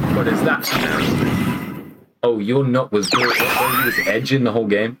 What is that? Oh, your nut was good. Oh, he was edging the whole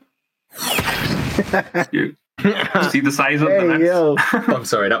game. You see the size of the Hey, nuts? yo. I'm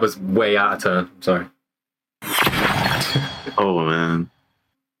sorry, that was way out of turn. I'm sorry. Oh man.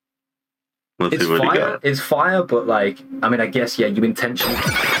 Let's It's see what he fire. got. It's fire, but like, I mean, I guess yeah, you intentionally.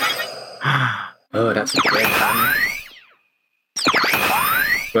 Oh, that's a great hand.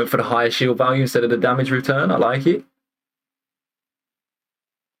 Went for the higher shield value instead of the damage return. I like it.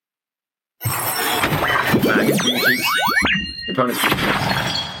 Man, it's blue cheeks. Your opponent's blue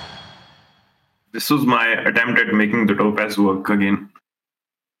cheeks. This was my attempt at making the topaz work again.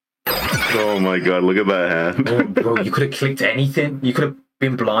 Oh my god! Look at that hand. Oh, bro, you could have clicked anything. You could have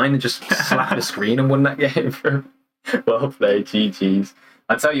been blind and just slapped the screen and won that game, bro. Well played, GG's.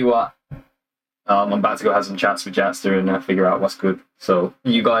 I tell you what, I'm about to go have some chats with Jaster and figure out what's good. So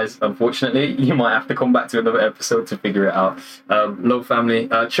you guys, unfortunately, you might have to come back to another episode to figure it out. Love family.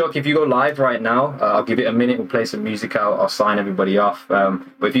 Chuck, if you go live right now, I'll give it a minute. We'll play some music out. I'll sign everybody off. But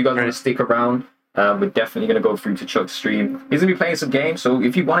if you guys want to stick around, we're definitely going to go through to Chuck's stream. He's going to be playing some games. So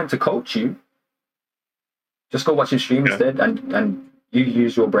if you want him to coach you, just go watch his stream instead, and you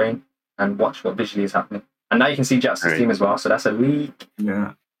use your brain and watch what visually is happening. And now you can see Jackson's team as well, so that's a leak.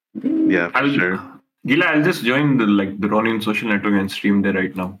 Yeah. Yeah, for sure. Gila, I'll just join the Ronin social network and stream there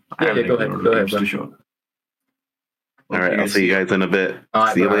right now. Yeah, go ahead, bro. bro. Show. All right, I'll see you guys in a bit. All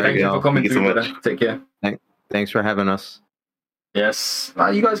right, See you bro. later. Thank you for coming Thank you through, so brother. much. Take care. Thanks for having us. Yes.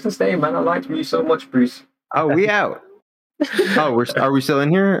 You guys can stay, man. I liked you so much, Bruce. Oh, we out. Oh, are we still in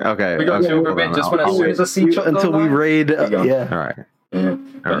here? Okay. We got okay, you for a hold bit on. just when as soon as I see Chuck Until go we live. raid. There you go. Yeah. All right. Yeah.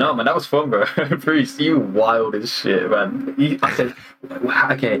 But no, man, that was fun, bro. Bruce, you wild as shit, man. I said,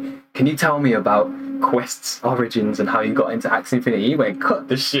 okay, can you tell me about Quest's origins and how you got into Axie Infinity? You went, cut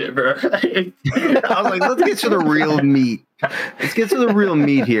the shit, bro. I was like, let's get to the real meat. Let's get to the real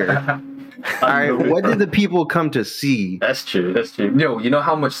meat here. All right. What did the people come to see? That's true. That's true. Yo, you know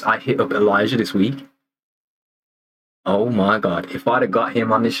how much I hit up Elijah this week? Oh my god! If I'd have got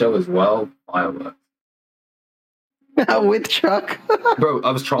him on the show as well, fireworks. With Chuck. Bro,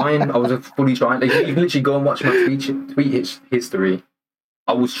 I was trying. I was fully trying. Like, you can literally go and watch my tweet history.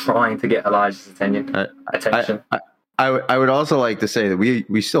 I was trying to get Elijah's attention. I would also like to say that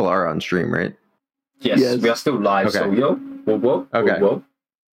we still are on stream, right? Yes, we are still live. Okay. So yo, whoa.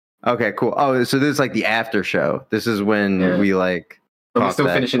 Okay, cool. Oh, so this is like the after show. This is when we like. But we're still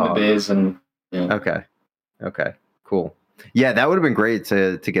finishing the beers and yeah. Okay, cool. Yeah, that would have been great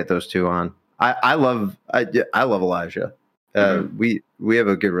to get those two on. I love Elijah. We have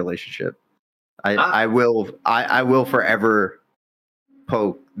a good relationship. I will forever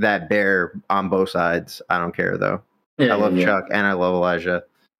poke that bear on both sides. I don't care though. I love Chuck and I love Elijah.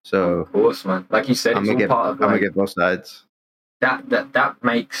 So of course, man. Like you said, I'm gonna get both sides. That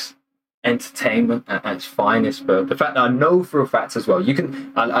makes entertainment at its finest. But the fact that I know for a fact as well, you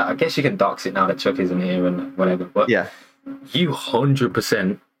can. I guess you can dox it now that Chuck isn't here and whatever. But yeah, you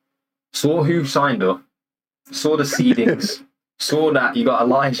 100% saw who signed up, saw the seedings, saw that you got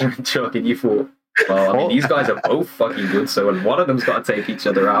Elijah and Chuck, and you thought, well, I mean, these guys are both fucking good, so one of them's got to take each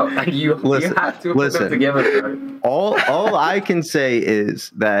other out, and you have to put them together. Bro. All I can say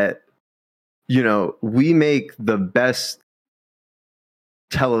is that, you know, we make the best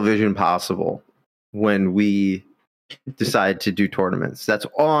television possible when we decide to do tournaments. That's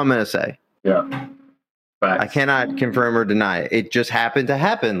all I'm going to say. Yeah. Facts. I cannot confirm or deny it. It just happened to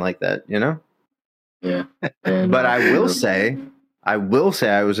happen like that, you know? Yeah. But I will say I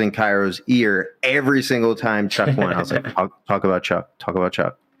was in Cairo's ear every single time Chuck won. I was like, talk about Chuck. Talk about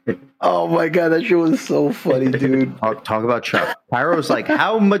Chuck. Oh my god, that shit was so funny, dude. Talk about Chuck. Cairo's like,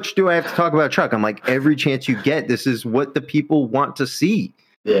 how much do I have to talk about Chuck? I'm like, every chance you get. This is what the people want to see.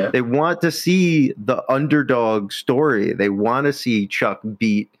 Yeah. They want to see the underdog story. They want to see Chuck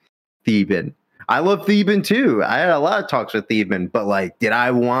beat Theban. I love Theban too. I had a lot of talks with Theban, but like, did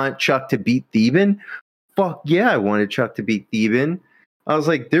I want Chuck to beat Theban? Fuck yeah, I wanted Chuck to beat Theban. I was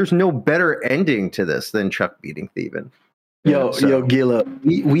like, there's no better ending to this than Chuck beating Theban. Yo, Gila,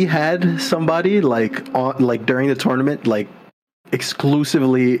 we had somebody like during the tournament, like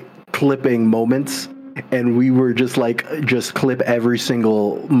exclusively clipping moments, and we were just clip every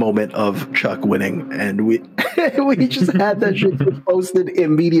single moment of Chuck winning, and we we just had that shit posted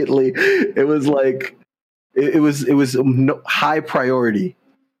immediately. It was like it was high priority.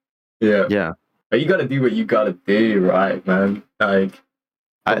 Yeah. You gotta do what you gotta do, right, man? Like,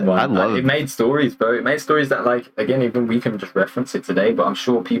 I love it. Made stories, bro. It made stories that, like, again, even we can just reference it today, but I'm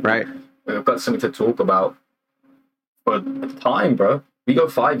sure people have got something to talk about for time, bro. We go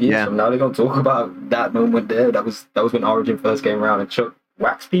 5 years from now, they're gonna talk about that moment there. That was when Origin first came around and Chuck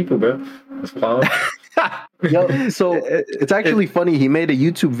waxed people, bro. That's wild. Yo, so it's actually funny. He made a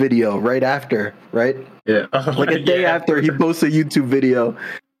YouTube video right after, right? Yeah. Like a day after he posts a YouTube video.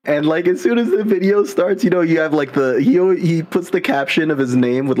 And like as soon as the video starts, you have like he puts the caption of his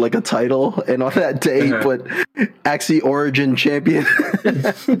name with like a title, and on that day he put Axie Origin Champion.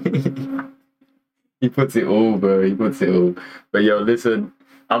 He puts it all, bro. He puts it all. But yo, listen,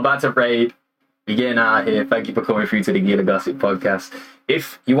 I'm about to raid. We're getting out of here. Thank you for coming through to the Gila Gossip podcast.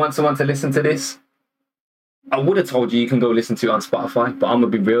 If you want someone to listen to this, I would have told you can go listen to it on Spotify, but I'm gonna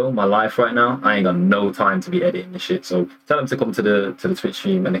be real. My life right now, I ain't got no time to be editing this shit. So tell them to come to the Twitch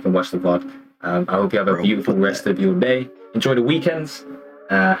stream and they can watch the VOD. I hope you have a beautiful rest of your day. Enjoy the weekends,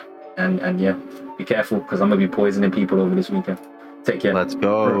 and yeah, be careful because I'm gonna be poisoning people over this weekend. Take care. Let's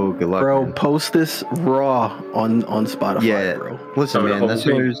go. Good luck, bro. man. Post this raw on Spotify, bro. Listen, man. That's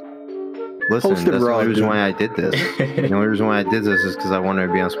the only reason why I did this. The only reason why I did this is because I wanted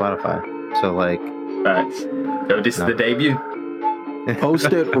to be on Spotify. So like. Right. So this is the debut.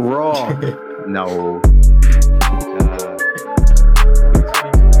 Post it raw. No.